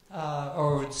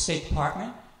or the State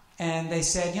Department, and they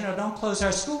said, don't close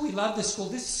our school. We love this school.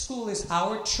 This school is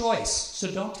our choice, so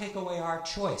don't take away our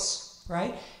choice.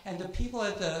 right? And the people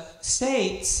at the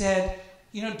state said,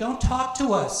 you know, don't talk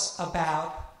to us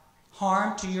about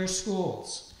harm to your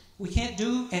schools. We can't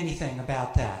do anything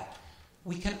about that.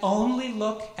 We can only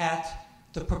look at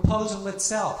the proposal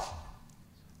itself,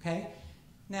 okay?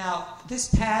 Now,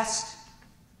 this past,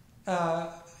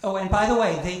 oh, and by the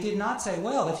way, they did not say,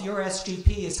 well, if your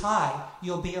SGP is high,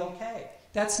 you'll be okay.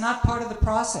 That's not part of the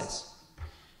process.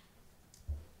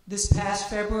 This past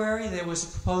February, there was a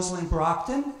proposal in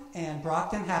Brockton, and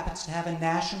Brockton happens to have a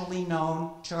nationally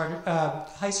known charter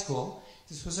high school.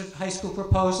 This was a high school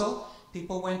proposal.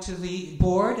 People went to the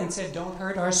board and said, don't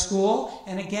hurt our school.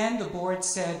 And again, the board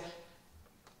said,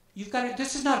 you've got to,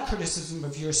 this is not a criticism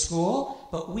of your school,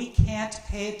 but we can't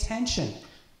pay attention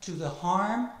to the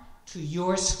harm to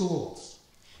your schools.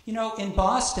 You know, in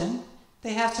Boston,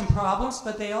 they have some problems,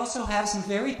 but they also have some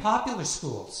very popular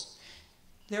schools.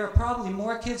 There are probably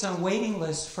more kids on waiting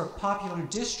lists for popular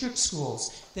district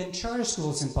schools than charter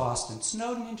schools in Boston.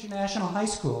 Snowden International High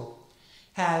School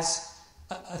has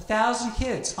 1,000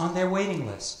 kids on their waiting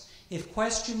list. If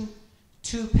question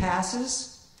 2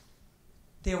 passes,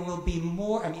 there will be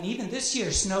more. I mean, even this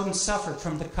year, Snowden suffered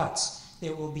from the cuts.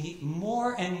 There will be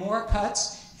more and more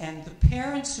cuts, and the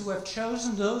parents who have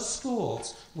chosen those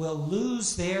schools will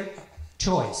lose their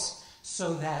choice,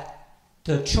 so that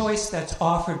the choice that's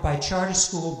offered by charter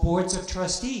school boards of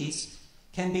trustees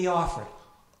can be offered.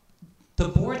 The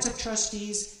boards of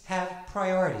trustees have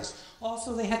priorities.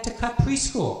 Also, they had to cut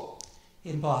preschool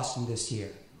in Boston this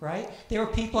year, right? There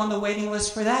were people on the waiting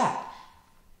list for that.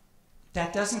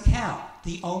 That doesn't count.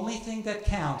 The only thing that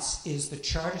counts is the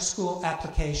charter school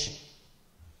application.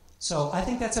 So I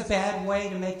think that's a bad way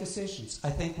to make decisions. I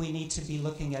think we need to be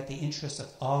looking at the interests of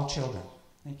all children.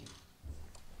 Thank you.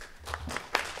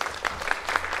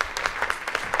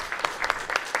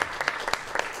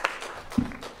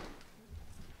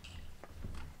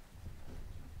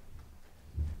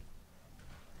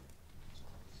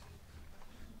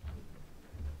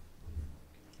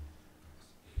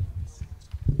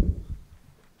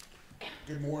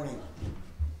 Good morning.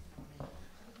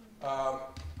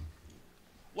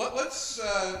 Let's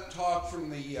talk from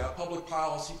the public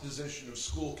policy position of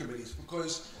school committees,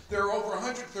 because there are over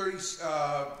 130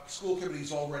 school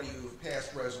committees already who have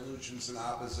passed resolutions in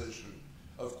opposition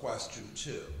of question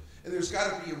 2. And there's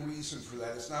got to be a reason for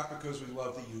that. It's not because we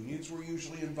love the unions. We're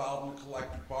usually involved in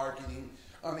collective bargaining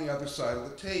on the other side of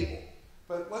the table.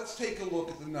 But let's take a look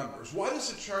at the numbers. What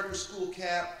is a charter school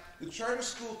cap? The charter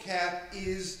school cap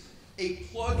is a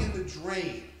plug in the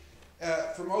drain.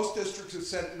 For most districts, it's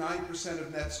set at 9%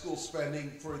 of net school spending.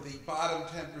 For the bottom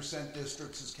 10%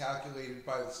 districts, as calculated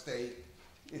by the state,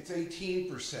 it's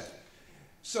 18%.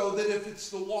 So that if it's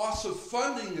the loss of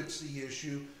funding that's the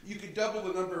issue, you could double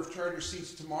the number of charter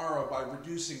seats tomorrow by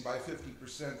reducing by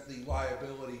 50% the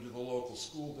liability to the local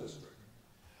school district.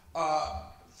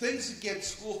 Things that get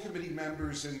school committee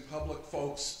members and public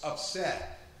folks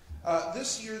upset.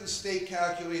 This year, the state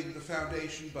calculated the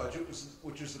foundation budget,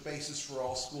 which is the basis for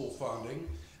all school funding.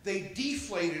 They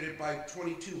deflated it by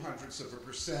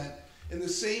 0.02%. In the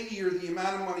same year, the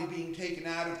amount of money being taken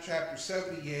out of Chapter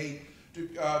 78 to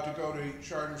go to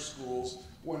charter schools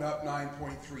went up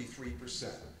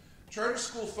 9.33%. Charter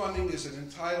school funding is an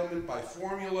entitlement by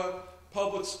formula.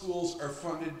 Public schools are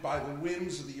funded by the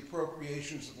whims of the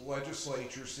appropriations of the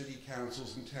legislature, city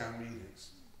councils, and town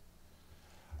meetings.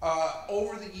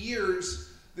 Over the years,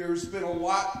 there's been a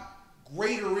lot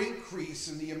greater increase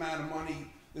in the amount of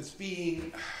money that's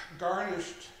being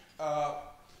garnished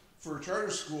for charter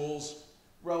schools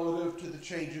relative to the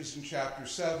changes in Chapter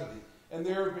 70. And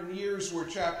there have been years where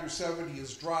Chapter 70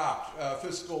 has dropped.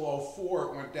 Fiscal 04,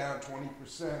 it went down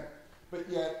 20%, but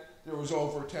yet there was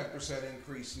over a 10%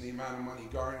 increase in the amount of money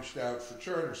garnished out for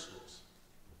charter schools.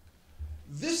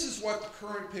 This is what the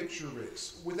current picture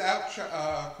is, without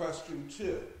question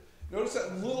 2. Notice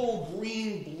that little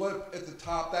green blip at the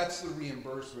top, that's the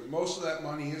reimbursement. Most of that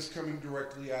money is coming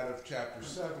directly out of Chapter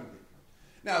 70.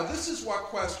 Now, this is what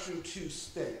question 2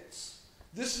 states.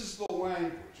 This is the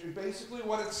language, and basically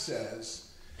what it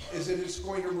says is that it's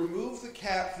going to remove the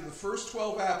cap for the first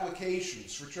 12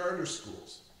 applications for charter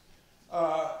schools.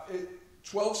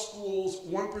 12 schools,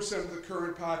 1% of the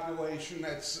current population,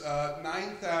 that's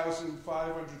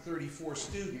 9,534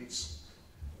 students.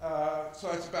 So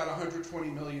that's about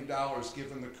 $120 million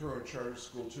given the current charter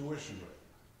school tuition rate.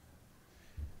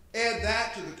 Add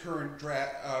that to the current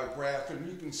graph, and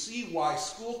you can see why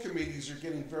school committees are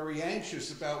getting very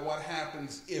anxious about what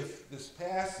happens if this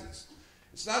passes.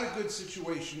 It's not a good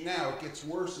situation now. It gets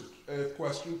worse if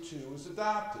question 2 is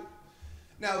adopted.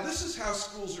 Now, this is how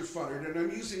schools are funded, and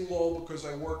I'm using Lowell because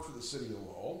I work for the city of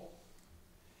Lowell.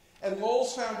 And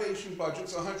Lowell's foundation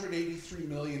budget's $183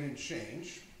 million and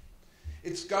change.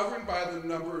 It's governed by the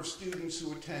number of students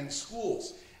who attend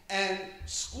schools. And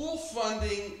school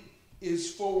funding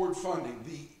is forward funding.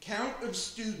 The count of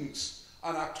students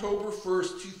on October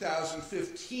 1st,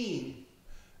 2015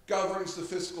 governs the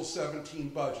fiscal 17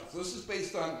 budget. So this is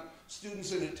based on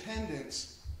students in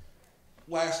attendance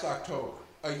last October,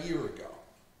 a year ago.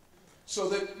 So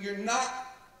that you're not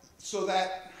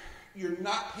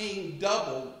paying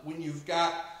double when you've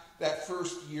got that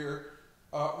first year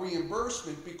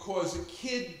reimbursement, because a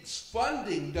kid's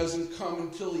funding doesn't come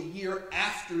until a year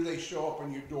after they show up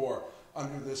on your door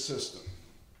under this system.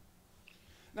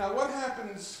 Now what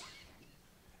happens,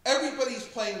 everybody's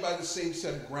playing by the same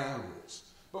set of ground rules,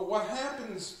 but what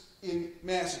happens in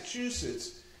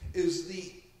Massachusetts is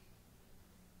the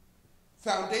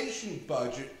foundation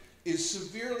budget is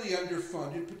severely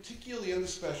underfunded, particularly on the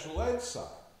special ed side,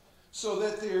 so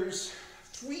that there's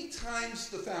 3 times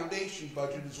the foundation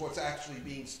budget is what's actually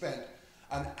being spent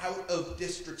on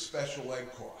out-of-district special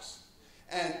ed costs.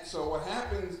 And so what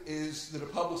happens is that a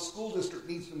public school district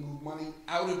needs to move money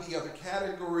out of the other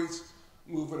categories,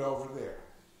 move it over there.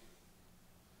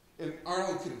 In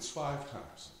Arlington, it's 5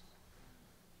 times.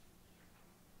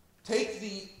 Take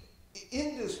the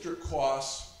in-district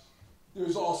costs,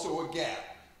 there's also a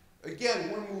gap.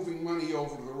 Again, we're moving money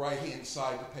over to the right-hand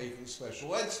side to pay for the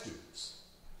special ed students.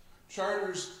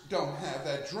 Charters don't have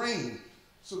that drain.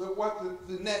 So that what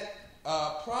the net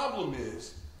problem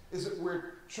is that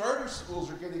where charter schools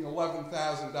are getting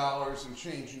 $11,000 and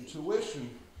change in tuition,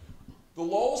 the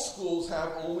Lowell schools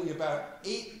have only about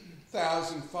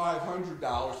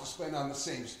 $8,500 to spend on the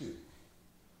same student.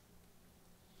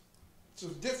 It's a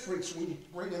difference when you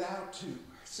bring it out to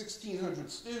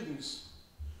 1,600 students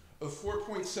of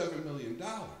 $4.7 million.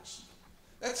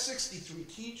 That's 63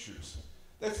 teachers.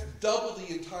 That's double the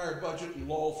entire budget in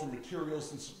Lowell for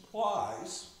materials and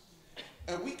supplies.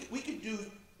 And we could do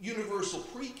universal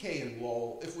pre-K in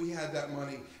Lowell if we had that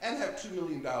money and have $2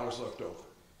 million left over.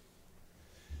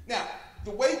 Now,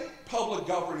 the way public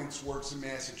governance works in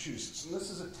Massachusetts, and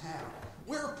this is a town,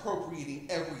 we're appropriating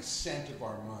every cent of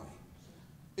our money.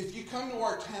 If you come to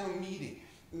our town meeting,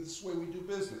 and this is the way we do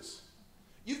business,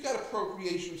 you've got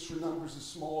appropriations for numbers as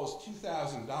small as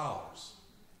 $2,000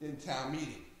 in town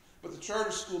meeting. But the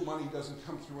charter school money doesn't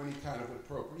come through any kind of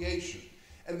appropriation.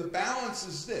 And the balance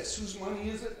is this. Whose money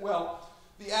is it? Well,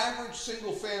 the average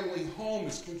single-family home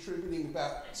is contributing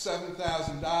about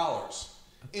 $7,000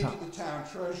 into the town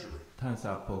treasury. Time's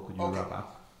up, Paul. Could you wrap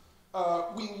up?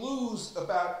 We lose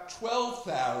about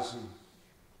 $12,000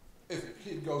 if a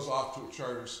kid goes off to a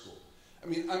charter school. I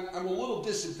mean, I'm a little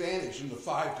disadvantaged in the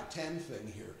 5 to 10 thing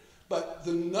here, but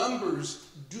the numbers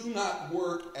do not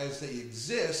work as they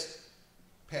exist.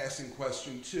 Passing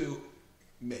question 2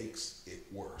 makes it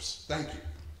worse. Thank you.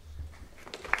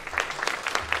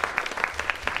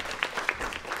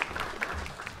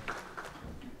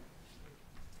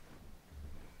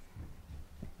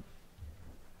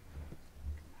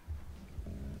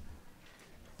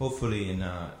 Hopefully in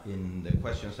the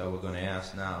questions that we're going to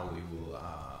ask now, we will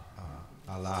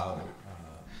allow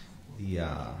the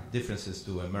differences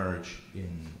to emerge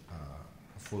in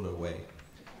a fuller way.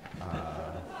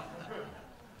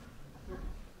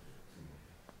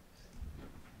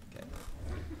 Okay.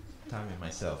 Timing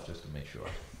myself just to make sure.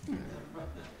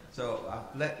 So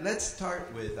let's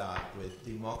start with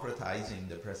democratizing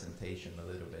the presentation a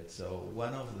little bit. So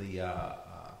one of the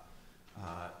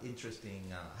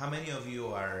interesting, how many of you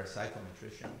are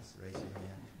psychometricians? Raise your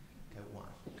hand. Okay, 1.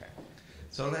 Okay.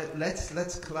 So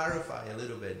let's clarify a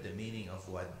little bit the meaning of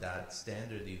what that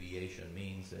standard deviation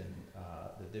means and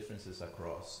the differences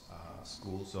across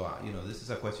schools. So this is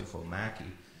a question for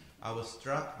Macke. I was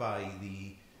struck by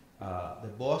the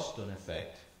Boston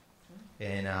effect,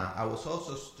 and I was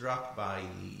also struck by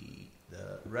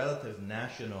the relative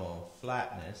national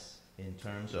flatness in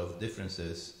terms of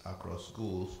differences across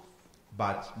schools,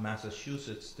 but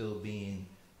Massachusetts still being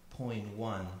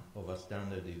 0.1 of a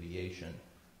standard deviation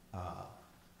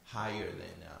higher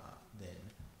than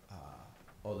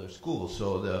other schools.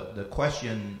 So the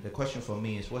question for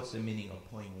me is, what's the meaning of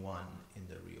 0.1 in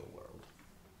the real world?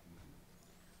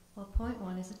 Well,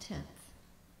 0.1 is a 10th.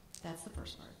 That's the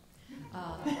first part.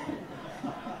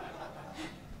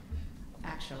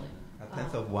 Actually. A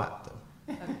 10th of what, though?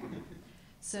 Okay.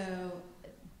 So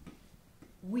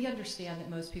we understand that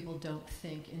most people don't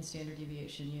think in standard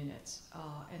deviation units.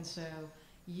 And so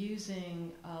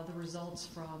using the results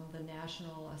from the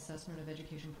National Assessment of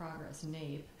Education Progress,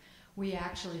 NAEP, we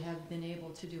actually have been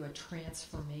able to do a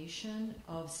transformation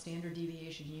of standard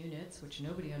deviation units, which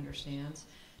nobody understands,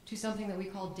 to something that we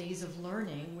call days of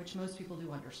learning, which most people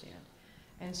do understand.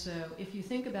 And so if you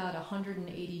think about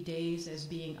 180 days as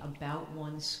being about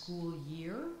one school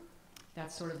year,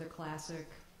 that's sort of the classic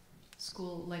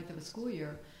school length of a school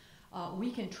year,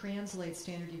 we can translate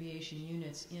standard deviation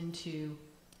units into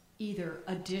either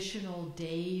additional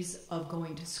days of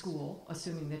going to school,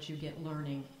 assuming that you get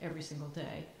learning every single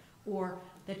day, or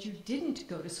that you didn't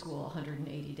go to school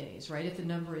 180 days, right? If the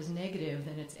number is negative,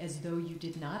 then it's as though you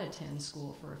did not attend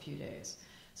school for a few days.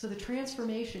 So the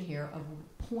transformation here of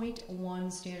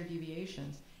 0.1 standard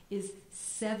deviations is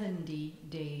 70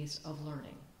 days of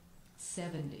learning.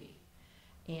 70.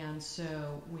 And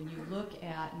so when you look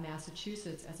at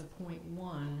Massachusetts as a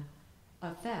 0.1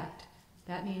 effect,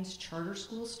 that means charter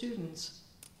school students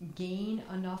gain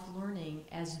enough learning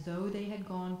as though they had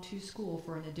gone to school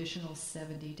for an additional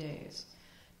 70 days.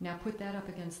 Now put that up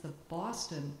against the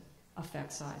Boston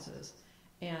effect sizes,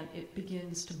 and it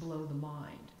begins to blow the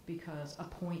mind, because a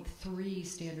 0.3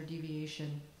 standard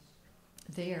deviation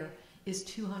there is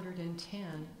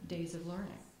 210 days of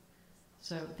learning.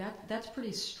 So that's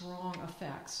pretty strong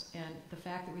effects, and the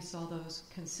fact that we saw those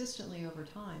consistently over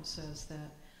time says that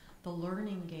the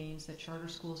learning gains that charter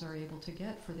schools are able to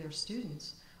get for their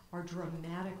students are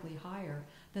dramatically higher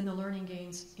than the learning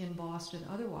gains in Boston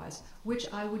otherwise,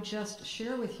 which I would just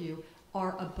share with you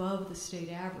are above the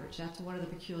state average. That's one of the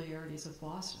peculiarities of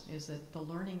Boston, is that the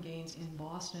learning gains in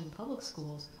Boston public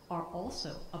schools are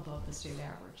also above the state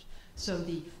average. So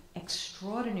the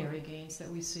extraordinary gains that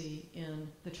we see in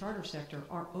the charter sector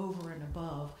are over and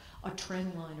above a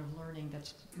trend line of learning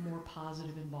that's more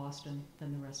positive in Boston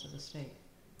than the rest of the state.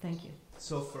 Thank you.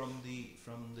 So from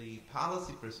the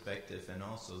policy perspective and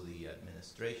also the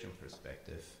administration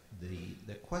perspective,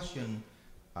 the question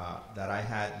that I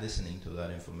had listening to that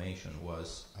information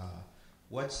was,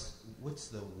 what's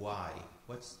the why?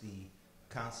 What's the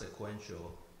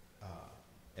consequential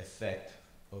effect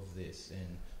of this?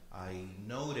 And I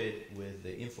noted with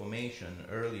the information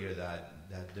earlier that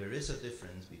there is a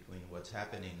difference between what's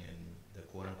happening in the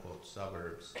quote-unquote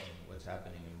suburbs and what's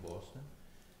happening in Boston.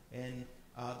 And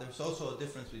there's also a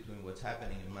difference between what's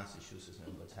happening in Massachusetts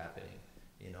and what's happening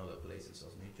in other places of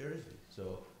New Jersey.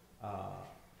 So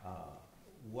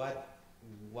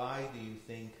why do you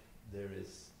think there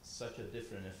is such a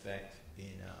different effect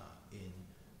in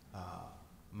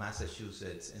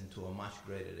Massachusetts and to a much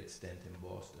greater extent in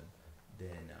Boston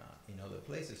than in other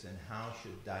places, and how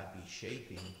should that be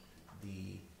shaping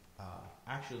the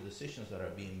actual decisions that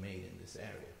are being made in this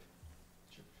area?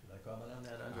 Should I comment on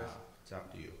that, Andres? It's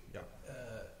up to you. Yeah.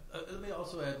 Let me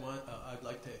also add one. I'd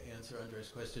like to answer Andres'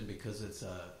 question because it's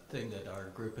a thing that our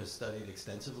group has studied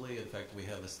extensively. In fact, we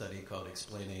have a study called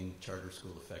Explaining Charter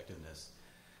School Effectiveness.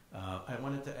 I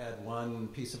wanted to add one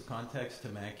piece of context to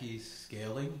Macke's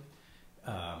scaling.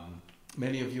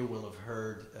 Many of you will have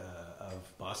heard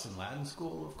of Boston Latin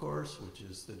School, of course, which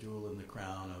is the jewel in the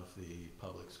crown of the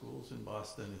public schools in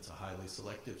Boston. It's a highly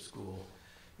selective school.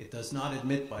 It does not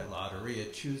admit by lottery.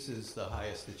 It chooses the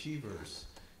highest achievers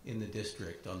in the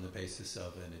district on the basis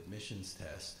of an admissions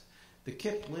test. The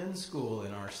Kip Lynn School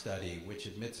in our study, which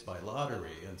admits by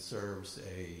lottery and serves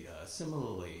a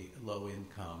similarly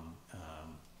low-income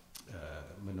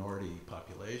minority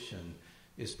population,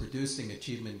 is producing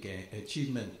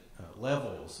achievement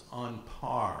levels on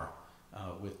par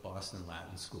with Boston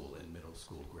Latin School in middle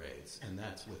school grades. And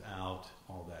that's without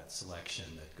all that selection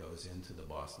that goes into the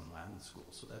Boston Latin School.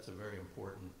 So that's a very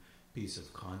important piece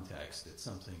of context. It's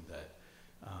something that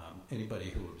anybody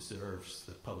who observes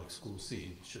the public school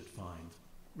scene should find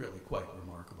really quite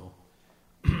remarkable.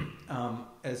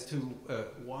 As to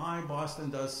why Boston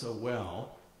does so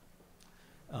well,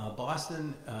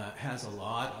 Boston has a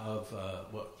lot of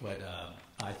what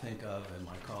I think of and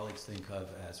my colleagues think of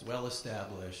as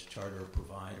well-established charter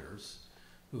providers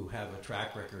who have a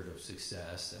track record of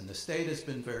success, and the state has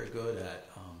been very good at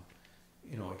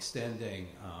extending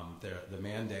the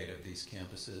mandate of these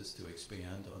campuses to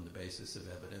expand on the basis of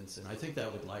evidence, and I think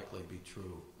that would likely be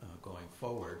true going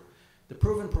forward. The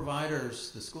proven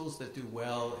providers, the schools that do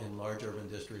well in large urban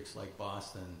districts like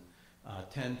Boston,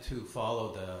 tend to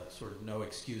follow the sort of no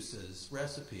excuses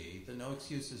recipe. The no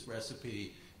excuses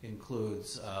recipe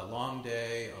includes a long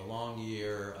day, a long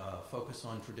year, focus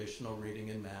on traditional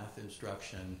reading and math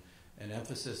instruction, an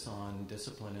emphasis on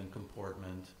discipline and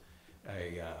comportment,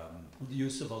 a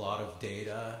use of a lot of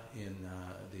data in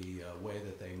the way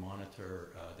that they monitor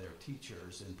their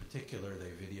teachers. In particular,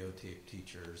 they videotape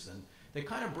teachers, and they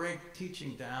kind of break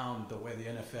teaching down the way the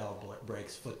NFL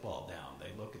breaks football down.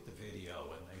 They look at the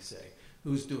video and they say,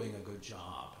 who's doing a good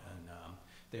job? And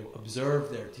they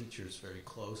observe their teachers very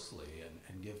closely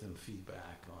and give them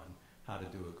feedback on how to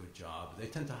do a good job. They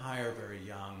tend to hire very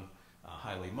young,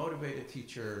 highly motivated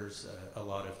teachers, a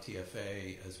lot of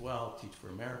TFA as well, Teach for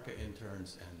America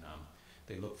interns, and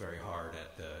they look very hard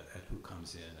at who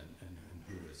comes in and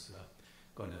who is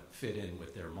going to fit in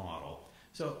with their model.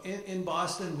 So in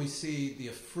Boston, we see the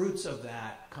fruits of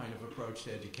that kind of approach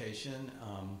to education.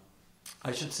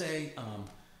 I should say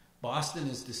Boston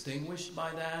is distinguished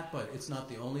by that, but it's not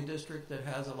the only district that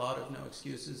has a lot of no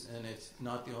excuses, and it's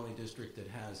not the only district that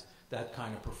has that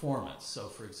kind of performance. So,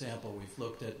 for example, we've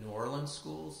looked at New Orleans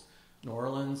schools. New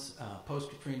Orleans,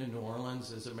 post-Katrina New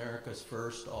Orleans is America's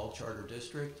first all-charter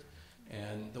district.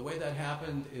 And the way that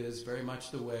happened is very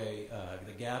much the way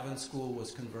the Gavin School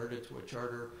was converted to a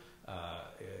charter.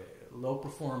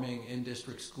 Low-performing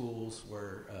in-district schools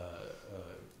were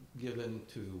given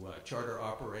to charter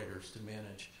operators to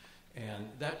manage. And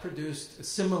that produced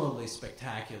similarly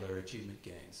spectacular achievement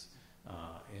gains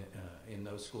in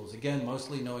those schools. Again,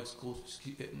 mostly no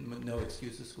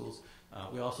excuses schools.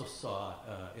 We also saw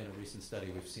in a recent study,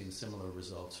 we've seen similar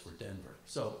results for Denver.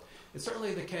 So it's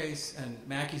certainly the case, and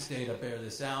Macke's data bear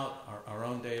this out, our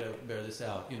own data bear this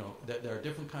out, you know, that there are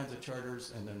different kinds of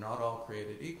charters and they're not all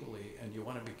created equally, and you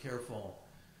want to be careful,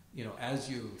 you know, as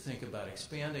you think about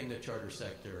expanding the charter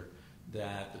sector,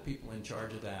 that the people in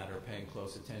charge of that are paying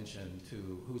close attention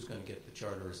to who's going to get the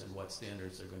charters and what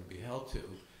standards they're going to be held to.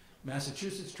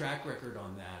 Massachusetts' track record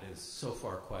on that is so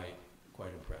far quite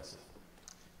impressive.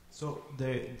 So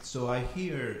I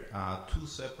hear two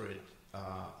separate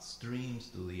streams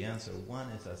to the answer. One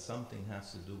is that something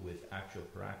has to do with actual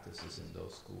practices in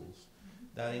those schools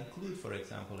that include, for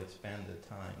example, expanded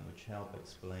time, which help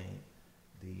explain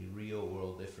the real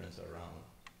world difference around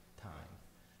time.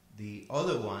 The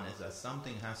other one is that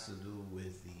something has to do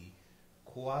with the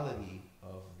quality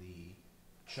of the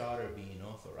charter being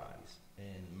authorized.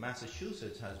 And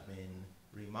Massachusetts has been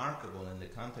remarkable in the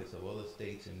context of other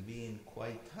states in being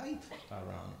quite tight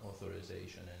around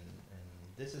authorization. And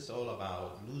this is all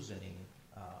about loosening,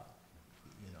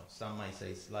 you know, some might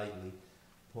say slightly.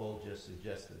 Paul just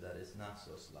suggested that it's not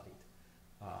so slight,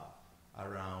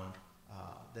 around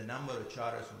the number of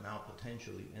charters who now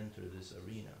potentially enter this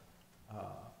arena.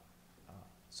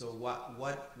 So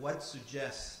what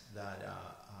suggests that,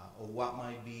 or what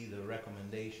might be the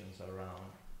recommendations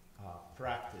around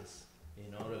practice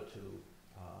in order to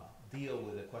deal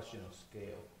with the question of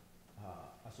scale,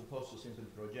 as opposed to simply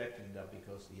projecting that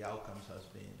because the outcomes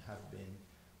have been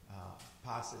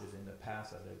positive in the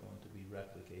past that they're going to be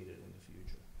replicated in the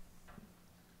future.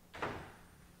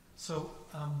 So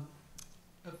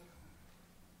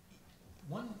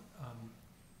one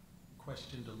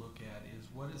question to look at is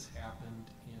what has happened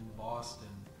in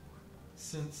Boston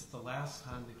since the last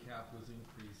time the cap was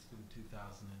increased in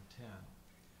 2010.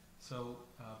 So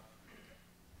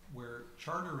where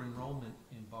charter enrollment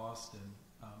in Boston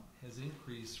has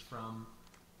increased from,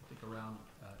 I think, around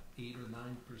 8 or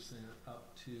 9%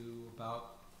 up to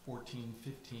about 14,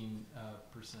 15%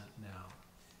 now.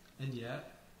 And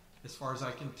yet, as far as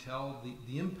I can tell,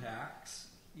 the impacts,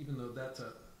 even though that's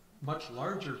a much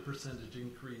larger percentage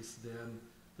increase than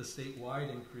the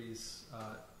statewide increase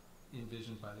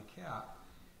envisioned by the cap,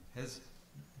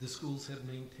 the schools have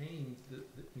maintained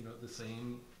the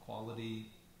same quality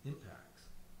impacts.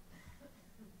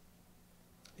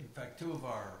 In fact, two of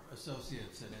our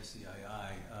associates at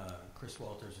SCII, Chris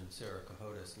Walters and Sarah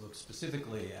Cahotas, looked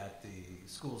specifically at the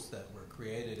schools that were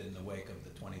created in the wake of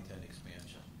the 2010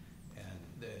 expansion,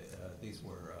 and these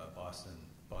were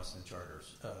Boston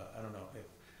charters. I don't know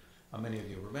how many of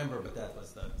you remember, but that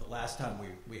was the last time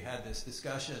we had this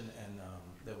discussion, and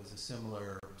there was a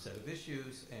similar set of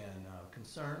issues and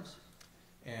concerns.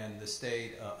 And the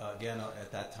state, again,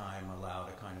 at that time, allowed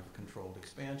a kind of controlled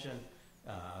expansion.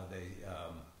 They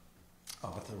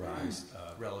authorized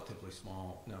a relatively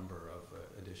small number of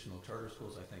additional charter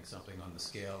schools, I think something on the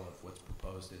scale of what's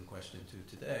proposed in question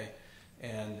 2 today.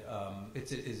 And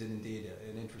it is indeed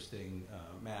an interesting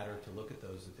matter to look at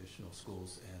those additional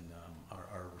schools, and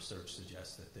our research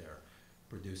suggests that they're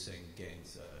producing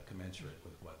gains commensurate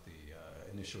with what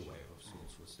the initial wave of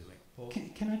schools was doing.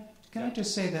 Can I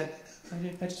just say that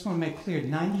I just want to make clear,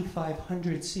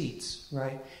 9,500 seats,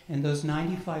 right? And those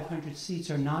 9,500 seats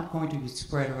are not going to be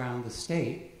spread around the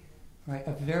state, right?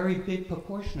 A very big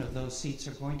proportion of those seats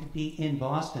are going to be in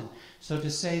Boston. So to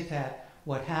say that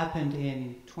what happened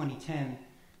in 2010,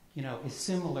 is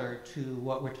similar to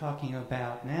what we're talking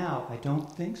about now, I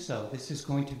don't think so. This is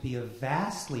going to be a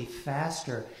vastly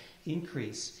faster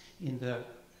increase in the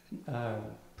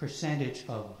percentage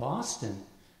of Boston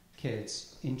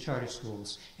kids in charter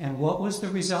schools. And what was the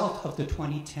result of the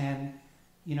 2010,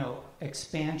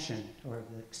 expansion, or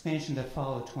the expansion that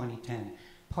followed 2010?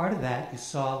 part of that you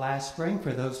saw last spring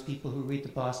for those people who read the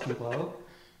Boston Globe.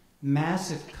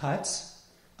 Massive cuts,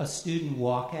 a student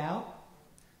walkout,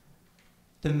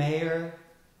 the mayor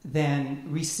then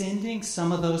rescinding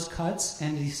some of those cuts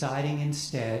and deciding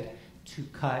instead to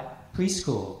cut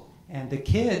preschool. And the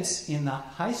kids in the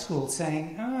high school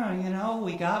saying, oh, you know,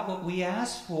 we got what we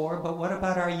asked for, but what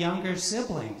about our younger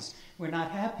siblings? We're not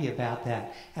happy about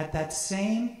that. At that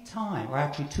same time, or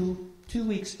actually two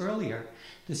weeks earlier,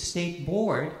 the state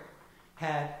board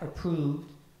had approved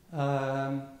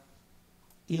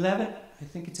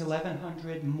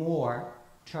 1,100 more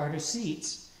charter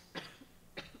seats,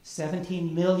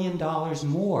 $17 million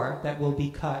more that will be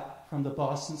cut from the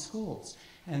Boston schools.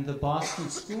 And the Boston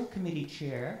School Committee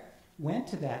chair went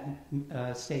to that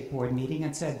state board meeting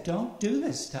and said, don't do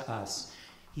this to us.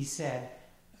 He said,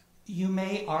 you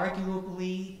may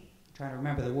arguably, I'm trying to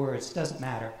remember the words, doesn't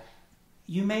matter,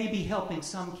 you may be helping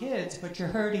some kids, but you're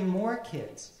hurting more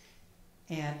kids.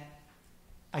 And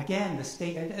again, the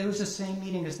state, it was the same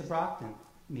meeting as the Brockton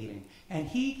meeting. And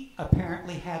he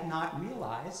apparently had not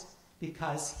realized,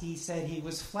 because he said he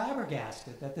was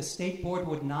flabbergasted that the state board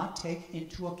would not take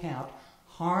into account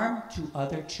harm to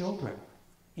other children,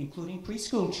 including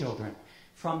preschool children,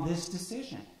 from this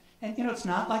decision. And, you know, it's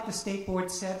not like the state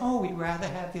board said, oh, we'd rather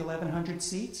have the 1,100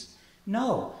 seats.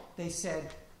 No, they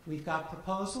said, we've got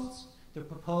proposals. The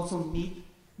proposal meet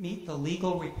the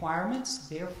legal requirements.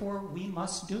 Therefore, we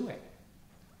must do it.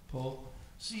 Paul?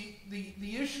 See,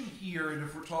 the issue here, and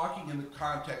if we're talking in the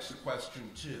context of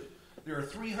question 2, there are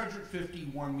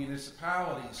 351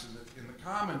 municipalities in the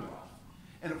Commonwealth.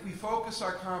 And if we focus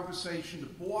our conversation to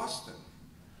Boston,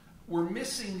 we're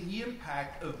missing the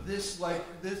impact of this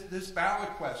ballot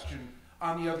question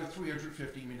on the other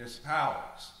 350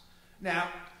 municipalities. Now,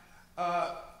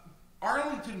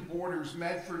 Arlington borders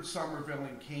Medford, Somerville,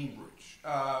 and Cambridge.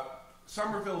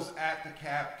 Somerville's at the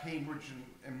cap, Cambridge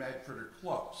and Medford are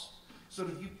close. So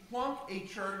if you plunk a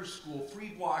charter school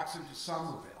 3 blocks into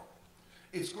Somerville,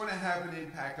 it's going to have an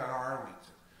impact on Arlington.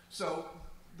 So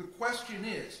the question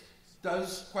is,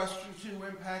 does question 2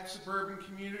 impact suburban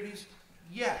communities?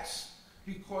 Yes,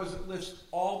 because it lifts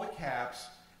all the caps,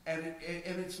 and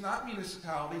it's not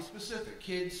municipality specific.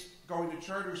 Kids going to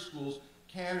charter schools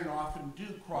can and often do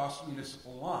cross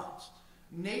municipal lines.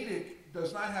 Natick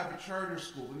does not have a charter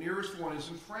school. The nearest one is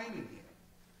in Framingham.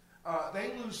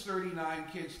 They lose 39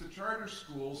 kids to charter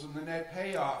schools, and the net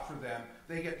payoff for them,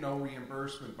 they get no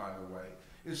reimbursement, by the way,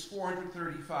 is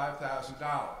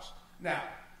 $435,000. Now,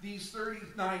 these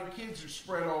 39 kids are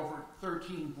spread over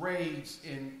 13 grades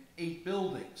in 8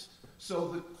 buildings. So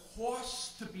the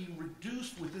costs to be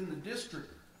reduced within the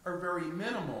district are very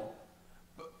minimal,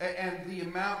 and the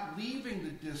amount leaving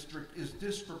the district is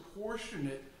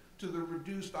disproportionate to the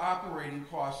reduced operating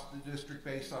costs of the district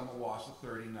based on the loss of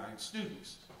 39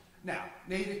 students. Now,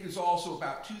 Natick is also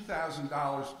about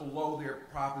 $2,000 below their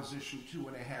Proposition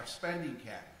 2.5 spending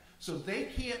cap. So they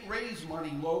can't raise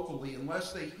money locally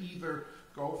unless they either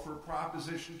go for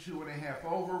Proposition 2.5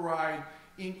 override,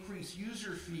 increase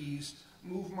user fees,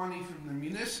 move money from the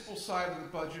municipal side of the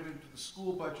budget into the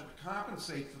school budget to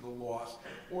compensate for the loss,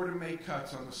 or to make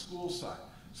cuts on the school side.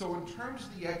 So in terms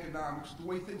of the economics, the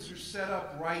way things are set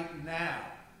up right now,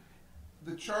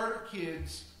 the charter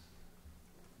kids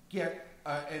get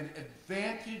an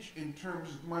advantage in terms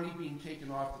of money being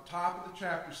taken off the top of the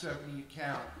Chapter 70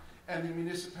 account, and the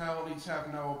municipalities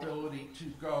have no ability to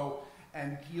go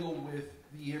and deal with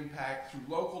the impact through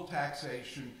local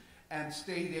taxation, and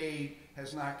state aid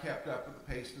has not kept up with the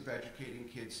pace of educating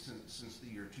kids since the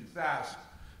year 2000.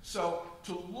 So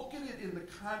to look at it in the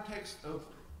context of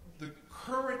the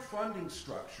current funding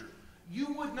structure,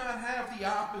 you would not have the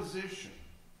opposition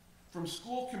from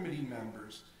school committee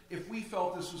members if we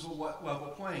felt this was a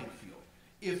level playing field.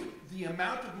 If the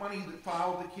amount of money that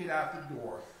followed the kid out the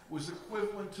door was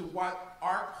equivalent to what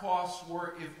our costs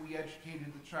were if we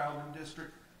educated the child in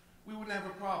district, we wouldn't have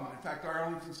a problem. In fact,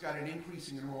 Arlington's got an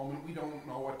increasing enrollment. We don't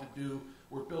know what to do.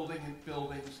 We're building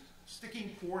buildings,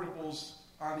 sticking portables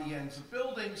on the ends of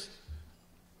buildings.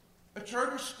 A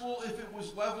charter school, if it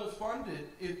was level funded,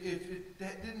 if it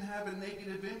didn't have a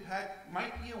negative impact,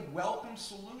 might be a welcome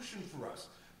solution for us.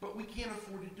 But we can't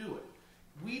afford to do it.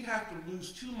 We'd have to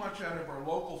lose too much out of our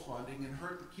local funding and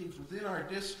hurt the kids within our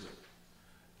district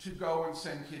to go and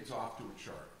send kids off to a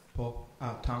charter. Paul,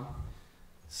 Tom?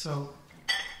 So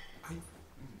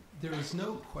there is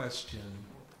no question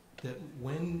that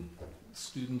when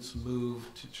students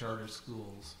move to charter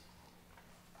schools,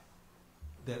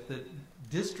 that the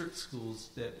district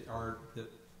schools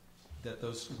that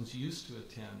those students used to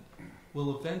attend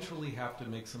will eventually have to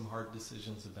make some hard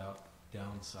decisions about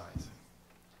downsizing.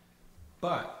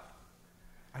 But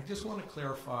I just want to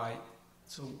clarify,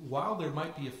 so while there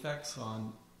might be effects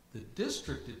on the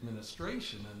district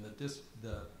administration and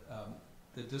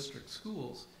the district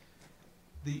schools,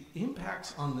 the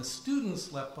impacts on the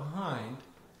students left behind,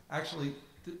 actually,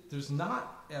 there's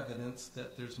not evidence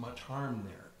that there's much harm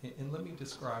there. And let me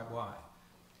describe why.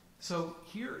 So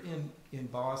here in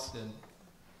Boston,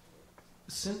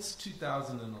 since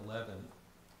 2011,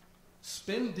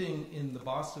 spending in the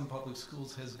Boston public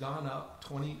schools has gone up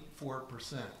 24%,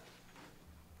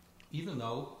 even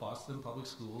though Boston public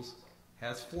schools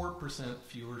has 4%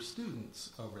 fewer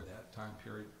students over that time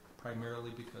period,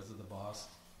 primarily because of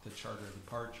the charter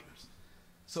departures.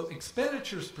 So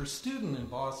expenditures per student in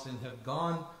Boston have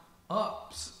gone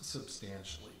up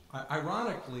substantially.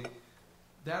 Ironically,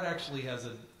 that actually has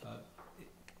a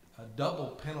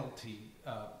double penalty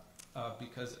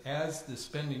because as the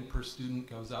spending per student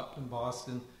goes up in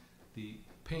Boston, the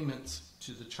payments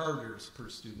to the charters per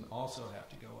student also have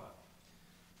to go up.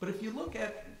 But if you look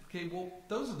at, okay, well,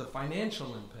 those are the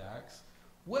financial impacts.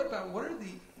 What are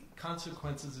the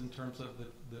consequences in terms of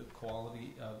the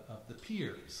quality of the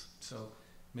peers? So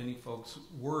many folks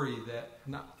worry that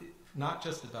not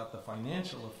just about the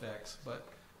financial effects, but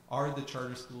are the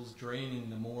charter schools draining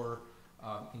the more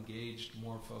engaged,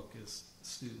 more focused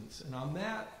students? And on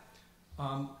that,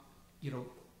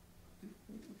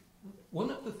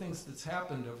 one of the things that's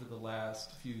happened over the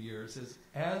last few years is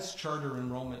as charter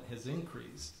enrollment has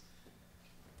increased,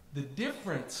 the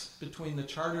difference between the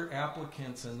charter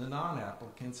applicants and the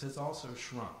non-applicants has also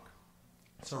shrunk.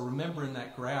 So remember in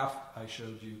that graph I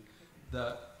showed you,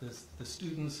 the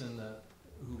students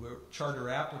who were charter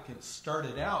applicants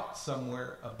started out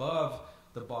somewhere above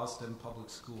the Boston public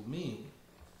school mean.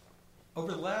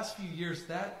 Over the last few years,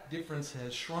 that difference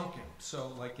has shrunken. So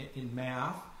like in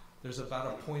math, there's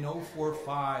about a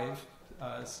 0.045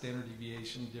 standard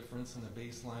deviation difference in the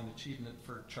baseline achievement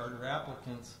for charter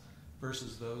applicants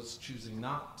versus those choosing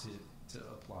not to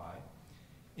apply.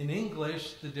 In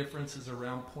English, the difference is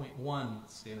around 0.1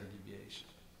 standard deviation.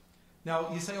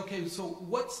 Now, you say, okay, so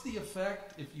what's the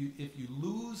effect if you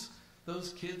lose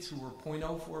those kids who were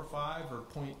 0.045 or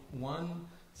 0.1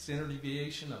 standard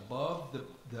deviation above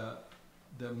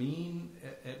the mean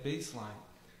at baseline?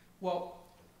 Well,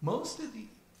 most of the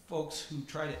folks who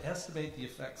try to estimate the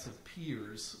effects of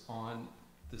peers on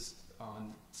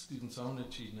students' own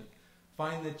achievement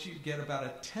find that you get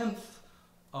about 1/10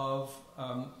 of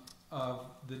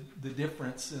the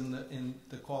difference in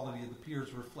the quality of the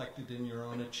peers reflected in your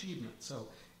own achievement. So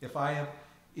if I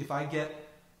get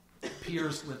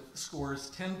peers with scores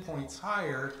 10 points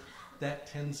higher, that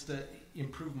tends to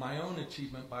improve my own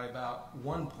achievement by about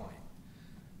 1 point.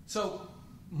 So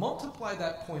multiply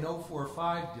that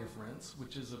 0.045 difference,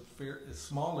 which is a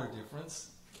smaller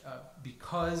difference,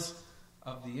 because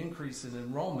of the increase in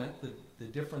enrollment, the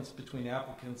difference between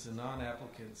applicants and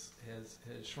non-applicants has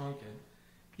shrunken.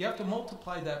 You have to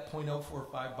multiply that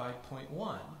 0.045 by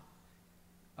 0.1,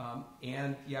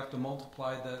 and you have to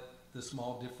multiply the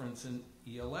small difference in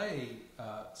ELA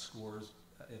scores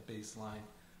at baseline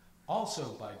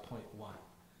also by 0.1.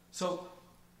 So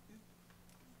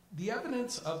the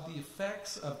evidence of the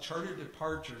effects of charter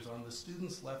departures on the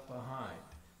students left behind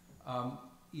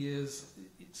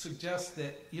suggests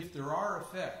that if there are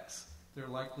effects, they're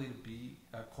likely to be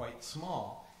quite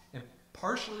small. And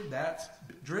partially that's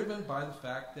driven by the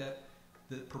fact that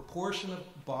the proportion of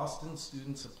Boston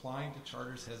students applying to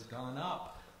charters has gone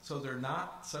up, so they're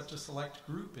not such a select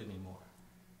group anymore.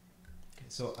 Okay,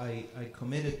 so I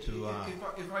committed to...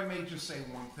 If I may just say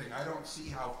one thing, I don't see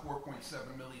how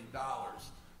 $4.7 million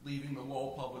leaving the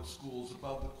Lowell public schools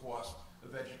above the cost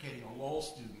of educating a Lowell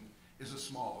student is a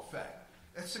small effect.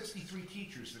 That's 63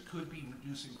 teachers that could be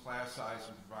reducing class size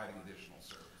and providing additional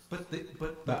service. But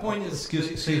the point is...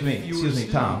 Excuse me,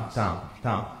 Tom,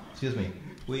 excuse me.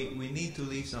 We need to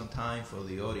leave some time for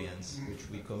the audience, which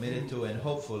we committed to, and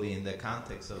hopefully in the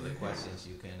context of the questions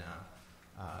you can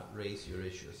raise your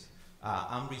issues.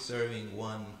 I'm reserving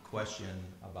one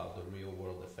question about the real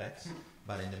world effects,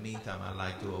 but in the meantime, I'd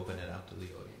like to open it up to the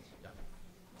audience.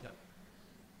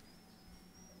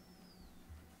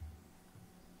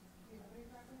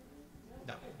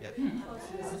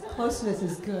 Closeness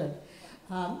is good.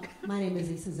 My name is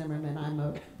Issa Zimmerman. I'm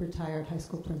a retired high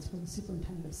school principal and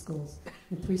superintendent of schools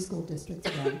in 3 school districts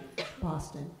around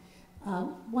Boston.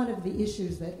 One of the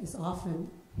issues that is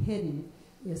often hidden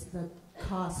is the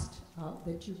cost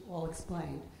that you all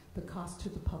explained, the cost to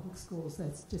the public schools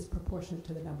that's disproportionate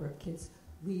to the number of kids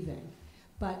leaving.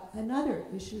 But another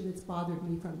issue that's bothered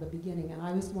me from the beginning, and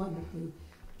I was one of the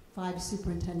 5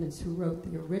 superintendents who wrote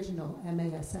the original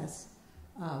MASS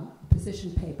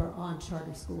position paper on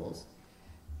charter schools.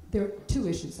 there are two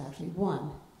issues, actually.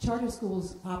 One, charter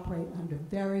schools operate under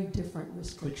very different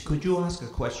restrictions. Could you ask a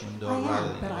question, though, I am, rather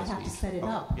than but I a have to speech? set it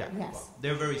up. Yeah. Yes. Well,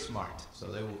 they're very smart, so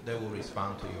they will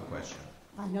respond to your question.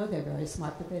 I know they're very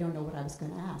smart, but they don't know what I was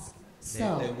going to ask.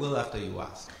 So They will after you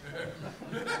ask.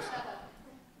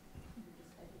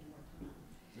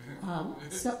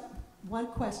 So one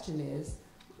question is,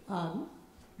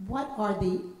 what are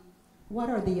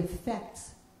the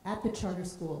effects at the charter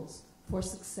schools for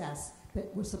success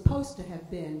that were supposed to have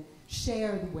been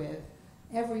shared with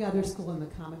every other school in the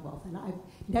Commonwealth? And I've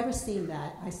never seen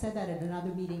that. I said that at another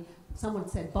meeting. Someone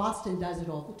said Boston does it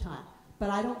all the time, but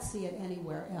I don't see it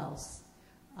anywhere else.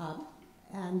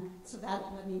 And so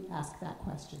let me ask that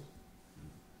question.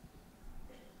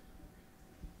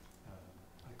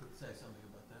 I could say something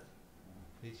about that.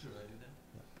 Please. Should I do that?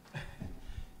 Yeah.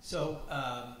 So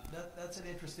that's an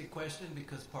interesting question,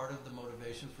 because part of the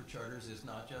motivation for charters is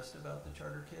not just about the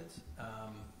charter kids.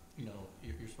 You know,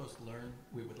 you're supposed to learn.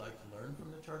 We would like to learn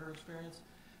from the charter experience.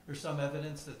 There's some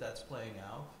evidence that that's playing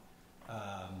out.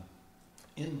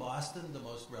 In Boston, the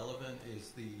most relevant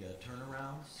is the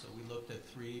turnarounds. So we looked at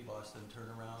 3 Boston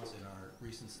turnarounds in our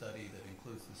recent study that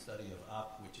includes the study of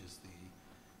UP, which is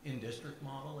the in-district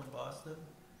model in Boston,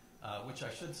 which I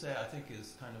should say I think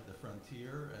is kind of the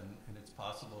frontier, and it's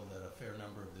possible that a fair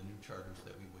number of the new charters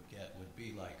that we would get would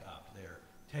be like UP. They're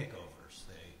takeovers.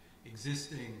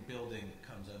 Existing building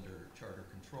comes under charter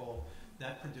control.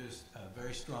 That produced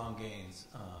very strong gains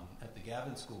at the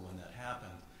Gavin School when that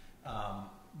happened.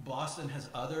 Boston has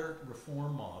other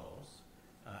reform models,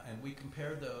 and we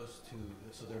compared those to,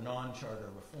 so they're non-charter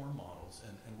reform models,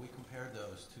 and we compared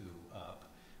those to UP.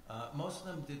 Most of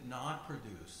them did not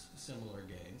produce similar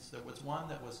gains. There was one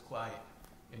that was quite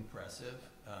impressive,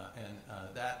 and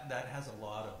that has a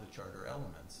lot of the charter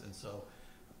elements. And so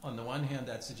on the one hand,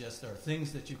 that suggests there are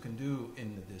things that you can do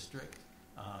in the district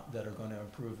that are going to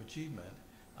improve achievement,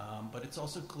 but it's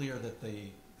also clear that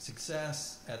the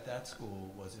success at that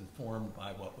school was informed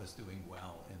by what was doing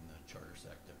well in the charter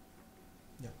sector.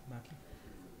 Yeah, Macke.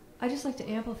 I'd just like to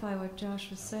amplify what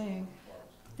Josh was saying.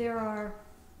 There are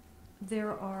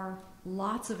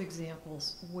lots of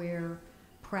examples where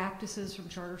practices from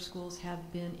charter schools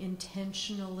have been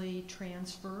intentionally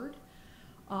transferred,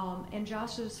 and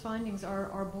Josh's findings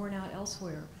are borne out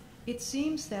elsewhere. It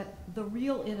seems that the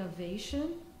real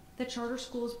innovation that charter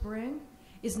schools bring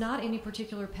is not any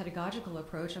particular pedagogical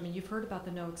approach. I mean, you've heard about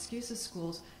the no excuses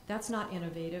schools. That's not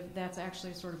innovative. That's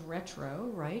actually sort of retro,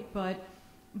 right?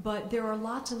 But there are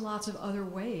lots and lots of other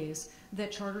ways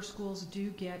that charter schools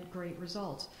do get great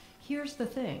results. Here's the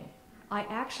thing. I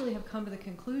actually have come to the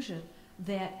conclusion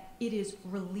that it is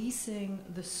releasing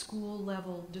the school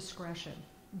level discretion,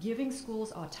 giving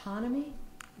schools autonomy,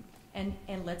 and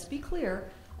let's be clear,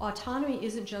 autonomy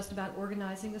isn't just about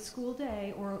organizing the school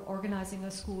day or organizing the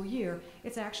school year.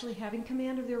 It's actually having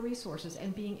command of their resources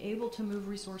and being able to move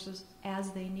resources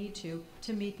as they need to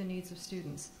meet the needs of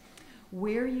students.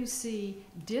 Where you see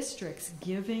districts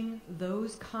giving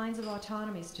those kinds of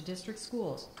autonomies to district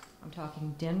schools, I'm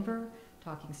talking Denver,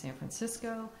 talking San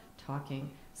Francisco,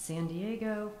 talking San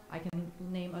Diego, I can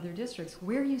name other districts.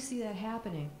 Where you see that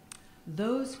happening,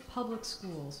 those public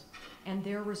schools and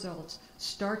their results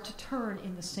start to turn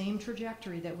in the same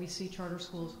trajectory that we see charter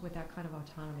schools with that kind of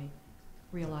autonomy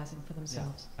realizing for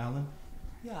themselves. Yeah. Alain?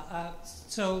 Yeah,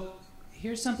 so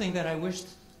here's something that I wish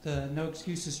the No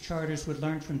Excuses charters would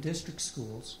learn from district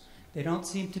schools. They don't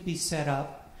seem to be set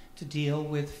up to deal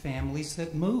with families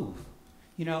that move.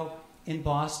 You know, in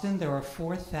Boston, there are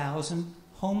 4,000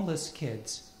 homeless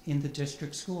kids in the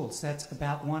district schools. That's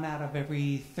about 1 out of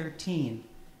every 13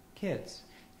 kids.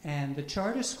 And the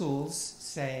charter schools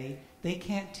say they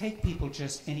can't take people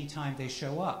just anytime they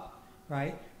show up,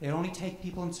 right? They only take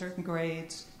people in certain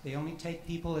grades. They only take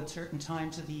people at certain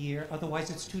times of the year.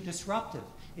 Otherwise, it's too disruptive.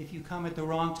 If you come at the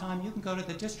wrong time, you can go to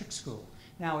the district school.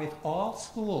 Now, if all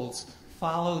schools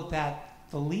followed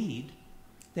the lead,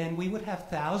 then we would have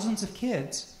thousands of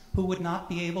kids who would not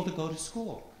be able to go to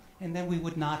school. And then we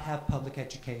would not have public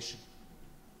education.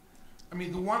 I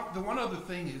mean, the one other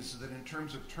thing is that in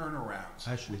terms of turnarounds,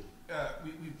 Actually,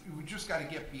 we just got to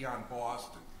get beyond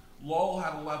Boston. Lowell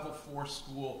had a level 4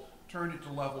 school, turned it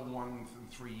to level 1 within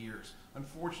 3 years.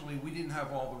 Unfortunately, we didn't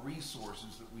have all the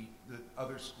resources that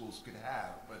other schools could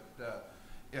have, but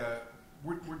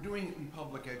we're doing it in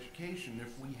public education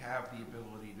if we have the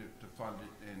ability to fund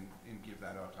it and give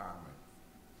that autonomy.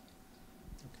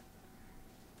 okay.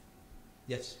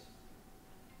 Yes.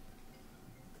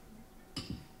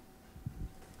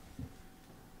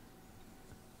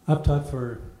 I've taught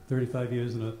for 35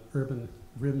 years in an urban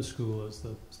rim school, as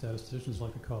the statisticians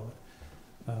like to call it.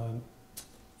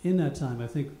 in that time, I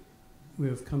think we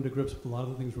have come to grips with a lot of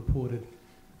the things reported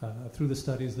through the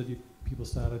studies that people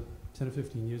started 10 or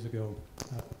 15 years ago,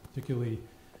 particularly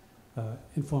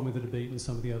informing the debate and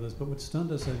some of the others. But what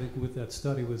stunned us, I think, with that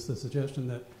study was the suggestion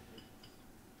that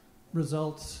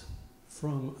results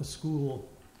from a school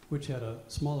which had a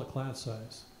smaller class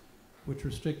size, which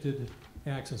restricted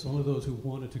access, only those who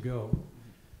wanted to go,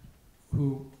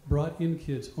 who brought in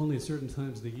kids only at certain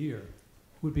times of the year,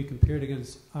 would be compared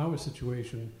against our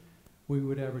situation. We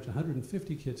would average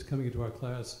 150 kids coming into our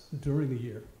class during the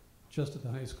year, just at the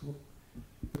high school.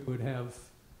 We would have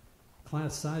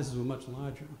class sizes were much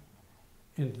larger.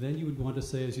 And then you would want to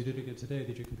say, as you did again today,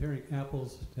 that you're comparing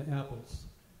apples to apples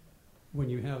when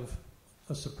you have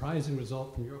a surprising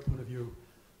result from your point of view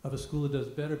of a school that does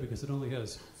better because it only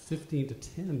has 15 to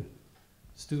 10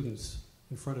 students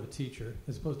in front of a teacher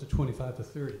as opposed to 25 to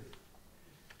 30.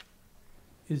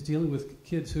 Is dealing with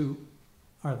kids who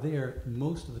are there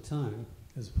most of the time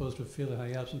as opposed to a fairly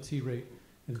high absentee rate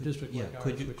in a district like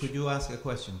ours. Could you ask a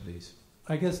question, please?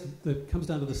 I guess that comes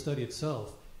down to the study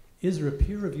itself. Is there a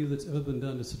peer review that's ever been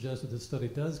done to suggest that the study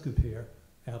does compare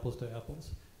apples to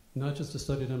apples, not just a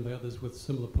study done by others with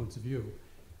similar points of view?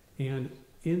 And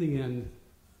in the end,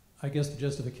 I guess the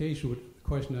justification, the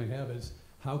question I have is,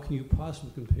 how can you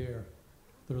possibly compare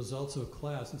the results of a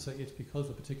class and say it's because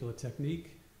of a particular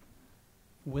technique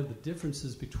when the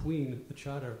differences between the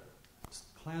charter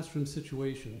classroom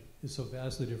situation is so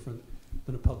vastly different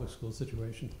than a public school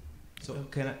situation? So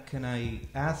can I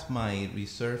ask my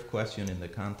reserve question in the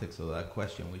context of that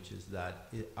question, which is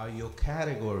that are your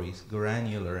categories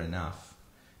granular enough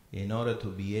in order to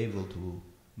be able to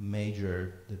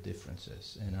measure the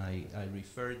differences? And I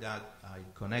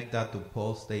connect that to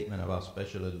Paul's statement about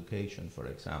special education, for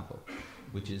example,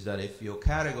 which is that if your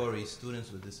category is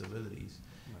students with disabilities,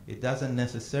 it doesn't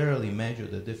necessarily measure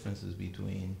the differences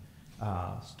between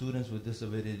students with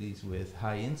disabilities with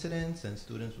high incidence and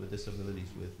students with disabilities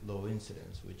with low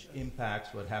incidence, which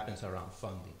impacts what happens around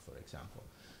funding, for example.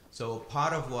 So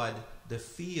part of what the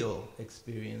field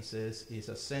experiences is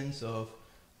a sense of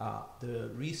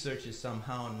the research is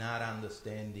somehow not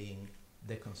understanding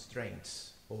the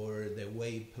constraints or the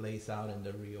way it plays out in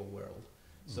the real world.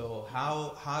 So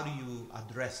how do you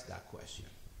address that question?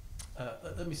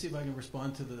 Let me see if I can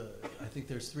respond to I think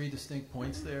there's 3 distinct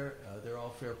points there. They're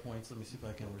all fair points. Let me see if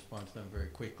I can respond to them very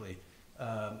quickly.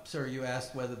 Sir, you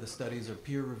asked whether the studies are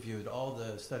peer-reviewed. All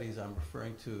the studies I'm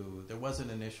referring to, there was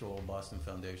an initial Boston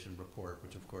Foundation report,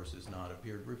 which of course is not a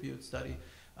peer-reviewed study,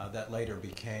 that later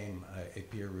became a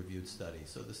peer-reviewed study.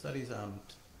 So the studies I'm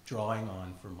drawing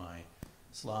on for my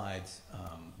slides,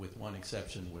 with one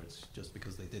exception, which just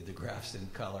because they did the graphs in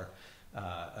color,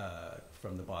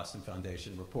 from the Boston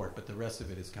Foundation report, but the rest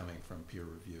of it is coming from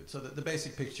peer-reviewed. So the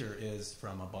basic picture is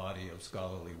from a body of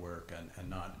scholarly work and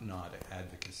not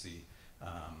advocacy.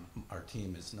 Our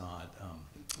team is not,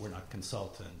 we're not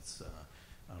consultants,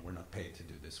 we're not paid to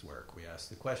do this work. We ask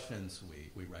the questions,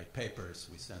 we write papers,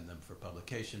 we send them for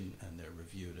publication, and they're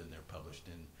reviewed and they're published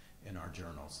in our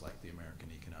journals like the American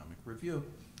Economic Review.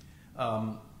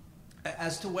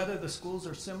 As to whether the schools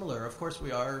are similar, of course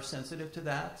we are sensitive to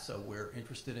that, so we're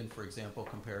interested in, for example,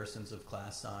 comparisons of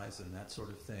class size and that sort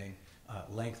of thing,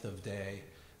 length of day,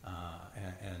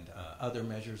 and other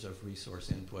measures of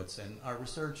resource inputs. And our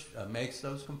research makes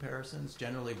those comparisons.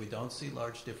 Generally, we don't see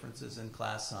large differences in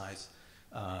class size.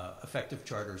 Effective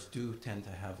charters do tend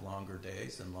to have longer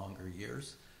days and longer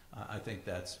years. I think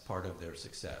that's part of their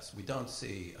success. We don't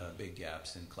see big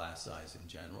gaps in class size in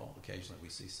general. Occasionally we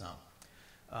see some.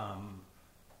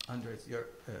 Andres, your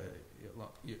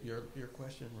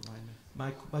question, remind me.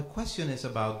 My question is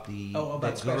about the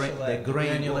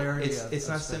granularity. It's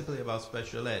not simply about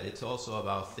special ed. It's also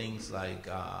about things like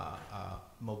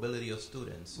mobility of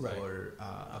students, right, or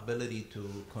ability to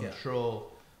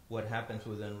control what happens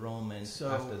with enrollment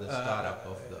after the startup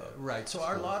of the right. So school.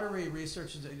 Our lottery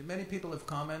research, many people have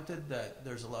commented that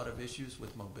there's a lot of issues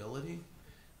with mobility.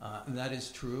 And that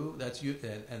is true.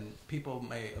 And people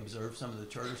may observe some of the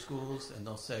charter schools and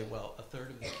they'll say, well, a third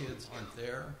of the kids aren't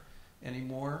there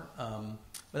anymore.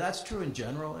 But that's true in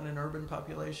general in an urban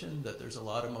population, that there's a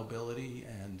lot of mobility,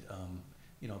 and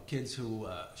kids who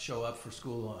show up for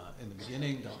school in the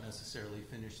beginning don't necessarily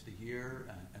finish the year,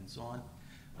 and so on.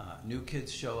 New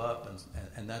kids show up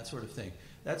and that sort of thing.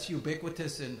 That's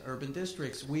ubiquitous in urban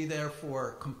districts. We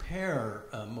therefore compare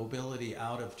mobility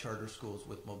out of charter schools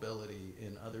with mobility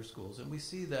in other schools, and we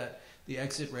see that the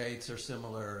exit rates are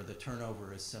similar, the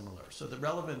turnover is similar. So the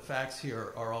relevant facts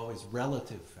here are always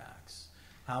relative facts.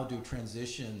 how do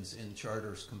transitions in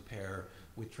charters compare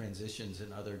with transitions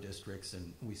in other districts,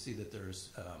 and we see that there's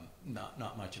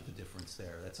not much of a difference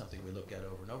there. That's something we look at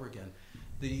over and over again.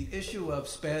 The issue of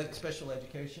special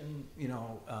education,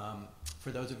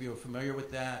 for those of you who are familiar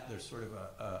with that, there's sort of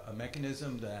a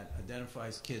mechanism that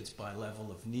identifies kids by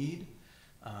level of need.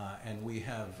 And we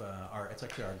have it's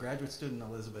actually our graduate student,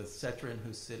 Elizabeth Cetrin,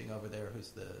 who's sitting over there, who's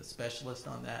the specialist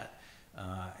on that.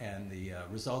 And the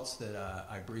results that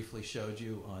I briefly showed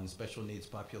you on special needs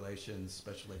populations,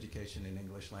 special education and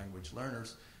English language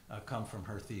learners come from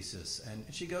her thesis. And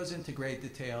she goes into great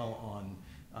detail on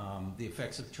the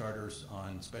effects of charters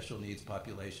on special needs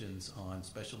populations, on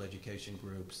special education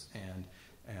groups, and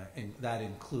that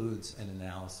includes an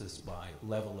analysis by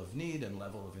level of need and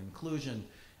level of inclusion.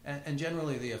 And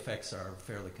generally the effects are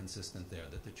fairly consistent there,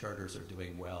 that the charters are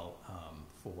doing well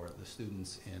for the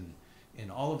students in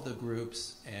all of the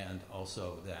groups, and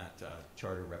also that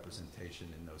charter representation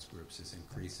in those groups is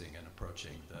increasing and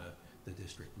approaching the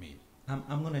district mean.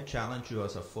 I'm going to challenge you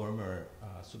as a former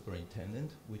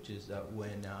superintendent, which is that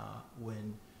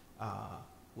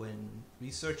when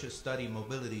researchers study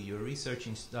mobility, you're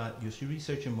researching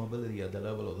mobility at the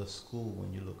level of the school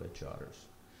when you look at charters,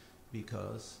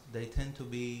 because they tend to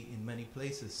be, in many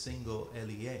places, single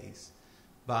LEAs.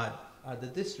 But at the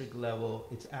district level,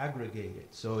 it's aggregated.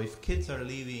 So if kids are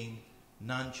leaving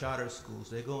non-charter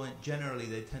schools, generally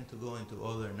they tend to go into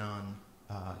other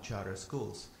non-charter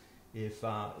schools. If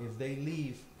they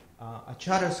leave a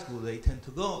charter school, they tend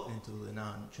to go into the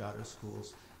non-charter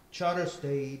schools. Charter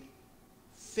stayed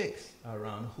fixed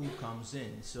around who comes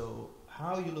in. So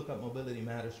how you look at mobility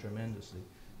matters tremendously.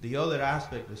 The other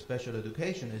aspect of special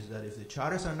education is that if the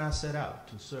charters are not set out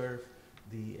to serve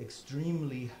the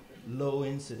extremely low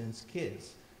incidence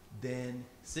kids, then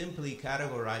simply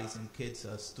categorizing kids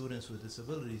as students with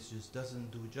disabilities just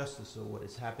doesn't do justice to what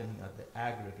is happening at the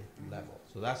aggregate level.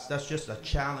 So that's just a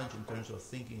challenge in terms of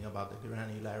thinking about the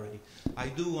granularity. I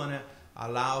do want to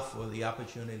allow for the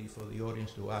opportunity for the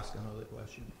audience to ask another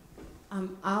question.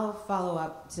 I'll follow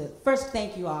up to, first,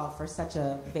 thank you all for such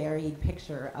a varied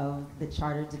picture of the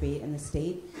charter debate in the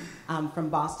state, from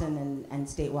Boston and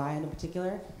statewide in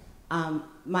particular.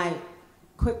 My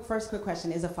first quick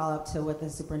question is a follow-up to what the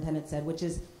superintendent said, which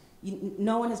is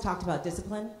no one has talked about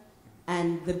discipline,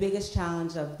 and the biggest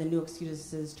challenge of the new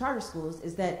excuses charter schools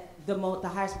is that the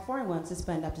highest performing ones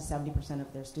suspend up to 70%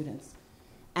 of their students.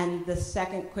 And the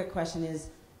second quick question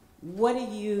is, what do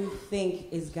you think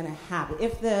is going to happen?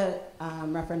 If the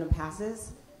referendum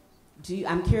passes,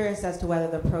 I'm curious as to whether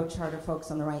the pro-charter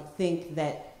folks on the right think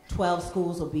that 12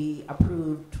 schools will be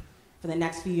approved for the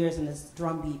next few years in this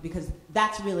drumbeat, because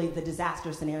that's really the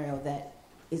disaster scenario that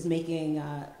is making,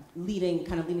 leading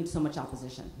to so much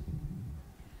opposition.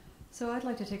 So I'd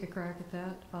like to take a crack at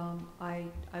that. I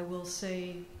will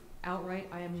say outright,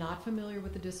 I am not familiar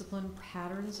with the discipline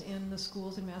patterns in the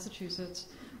schools in Massachusetts.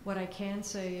 What I can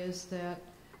say is that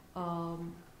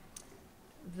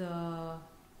the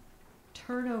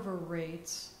turnover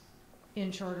rates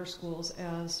in charter schools,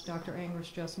 as Dr.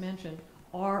 Angrist just mentioned,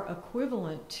 are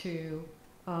equivalent to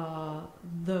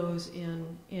those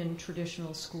in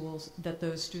traditional schools that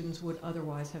those students would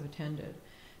otherwise have attended.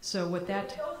 So what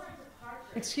that...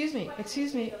 Excuse me,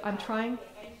 I'm trying to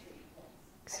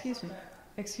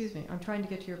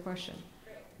get to your question.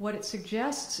 What it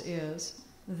suggests is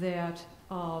that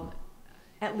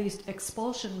at least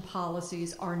expulsion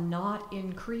policies are not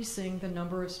increasing the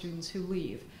number of students who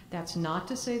leave. That's not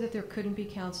to say that there couldn't be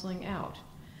counseling out.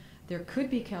 There could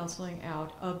be counseling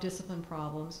out of discipline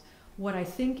problems. What I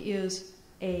think is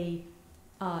a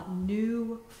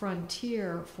new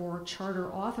frontier for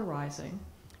charter authorizing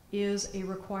is a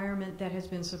requirement that has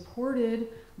been supported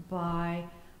by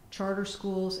charter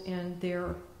schools and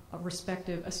their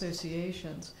respective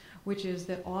associations, which is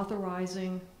that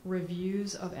authorizing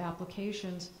reviews of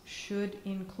applications should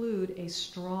include a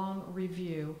strong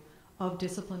review of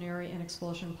disciplinary and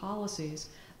expulsion policies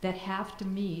that have to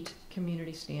meet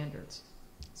community standards.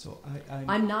 So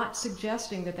I'm not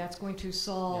suggesting that that's going to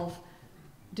solve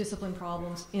discipline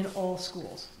problems in all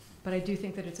schools, but I do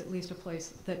think that it's at least a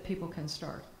place that people can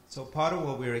start. So part of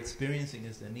what we're experiencing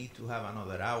is the need to have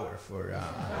another hour for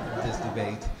this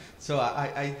debate. So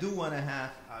I do want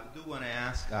to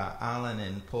ask Alain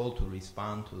and Paul to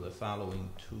respond to the following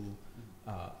two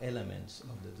elements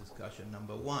of the discussion.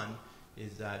 Number one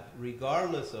is that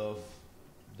regardless of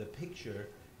the picture,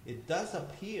 it does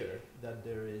appear that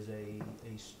there is a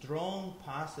strong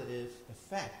positive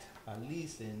effect, at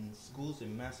least in schools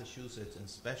in Massachusetts, and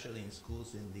especially in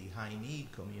schools in the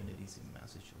high-need communities in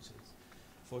Massachusetts,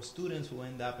 for students who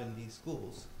end up in these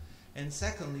schools. And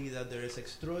secondly, that there is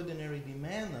extraordinary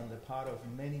demand on the part of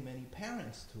many, many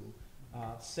parents to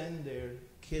send their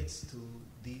kids to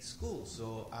these schools.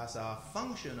 So as a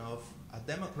function of a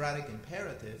democratic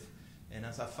imperative and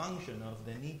as a function of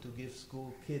the need to give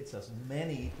school kids as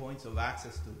many points of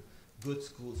access to good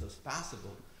schools as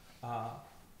possible,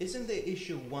 isn't the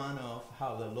issue one of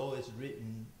how the law is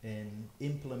written in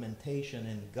implementation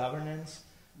and governance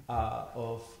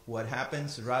of what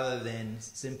happens, rather than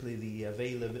simply the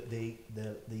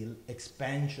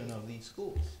expansion of these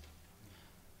schools?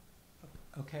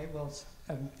 Okay, well,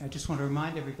 I just want to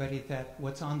remind everybody that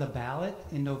what's on the ballot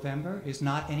in November is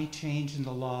not any change in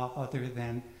the law other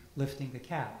than lifting the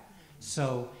cap.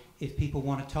 So if people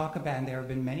want to talk about, and there have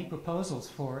been many proposals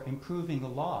for improving the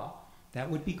law, that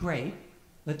would be great.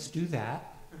 Let's do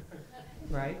that,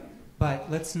 right?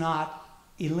 But let's not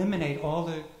eliminate all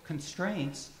the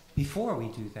constraints before we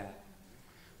do that.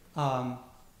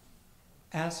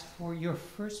 As for your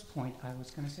first point, I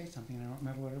was going to say something, and I don't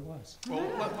remember what it was. Well,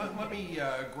 let me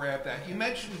grab that. You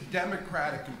mentioned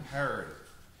democratic imperative,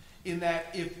 in that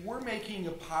if we're making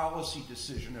a policy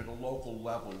decision at a local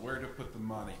level where to put the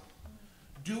money,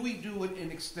 do we do it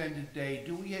in extended day?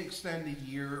 Do we extend a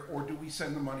year, or do we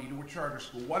send the money to a charter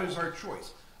school? What is our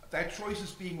choice? That choice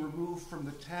is being removed from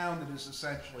the town that is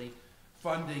essentially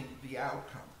funding the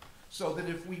outcome. So that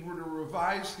if we were to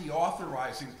revise the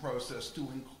authorizing process to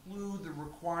include the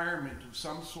requirement of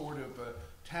some sort of a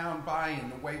town buy-in,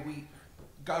 the way we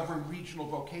govern regional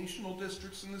vocational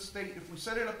districts in the state, if we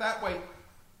set it up that way,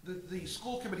 the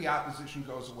school committee opposition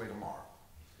goes away tomorrow.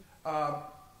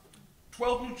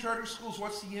 12 new charter schools,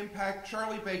 what's the impact?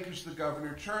 Charlie Baker's the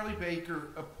governor. Charlie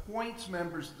Baker appoints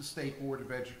members of the State Board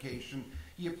of Education.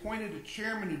 He appointed a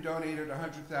chairman who donated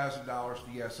 $100,000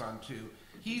 to Yes on 2.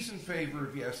 He's in favor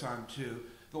of Yes on 2.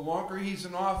 The longer he's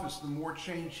in office, the more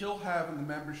change he'll have in the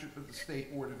membership of the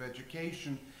State Board of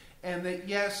Education. And that,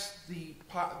 yes, the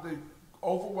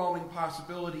overwhelming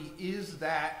possibility is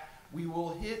that we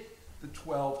will hit the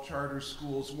 12 charter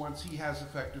schools once he has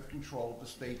effective control of the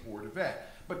State Board of Ed.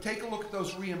 But take a look at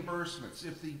those reimbursements.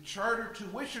 If the charter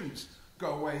tuitions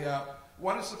go way up,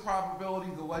 what is the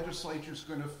probability the legislature is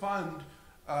going to fund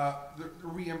the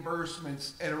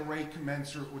reimbursements at a rate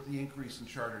commensurate with the increase in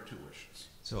charter tuitions?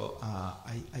 So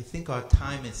I think our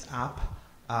time is up.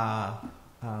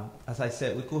 As I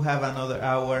said, we could have another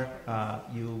hour.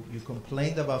 You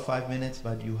complained about 5 minutes,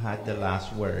 but you had the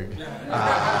last word.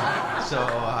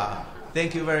 So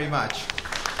thank you very much.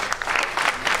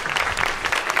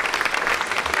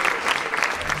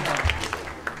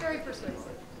 Very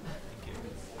persuasive.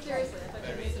 Seriously, I thought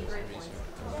you made some great points.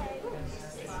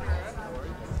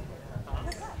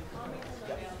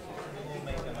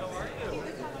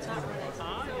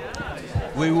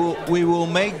 We will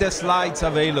make the slides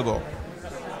available.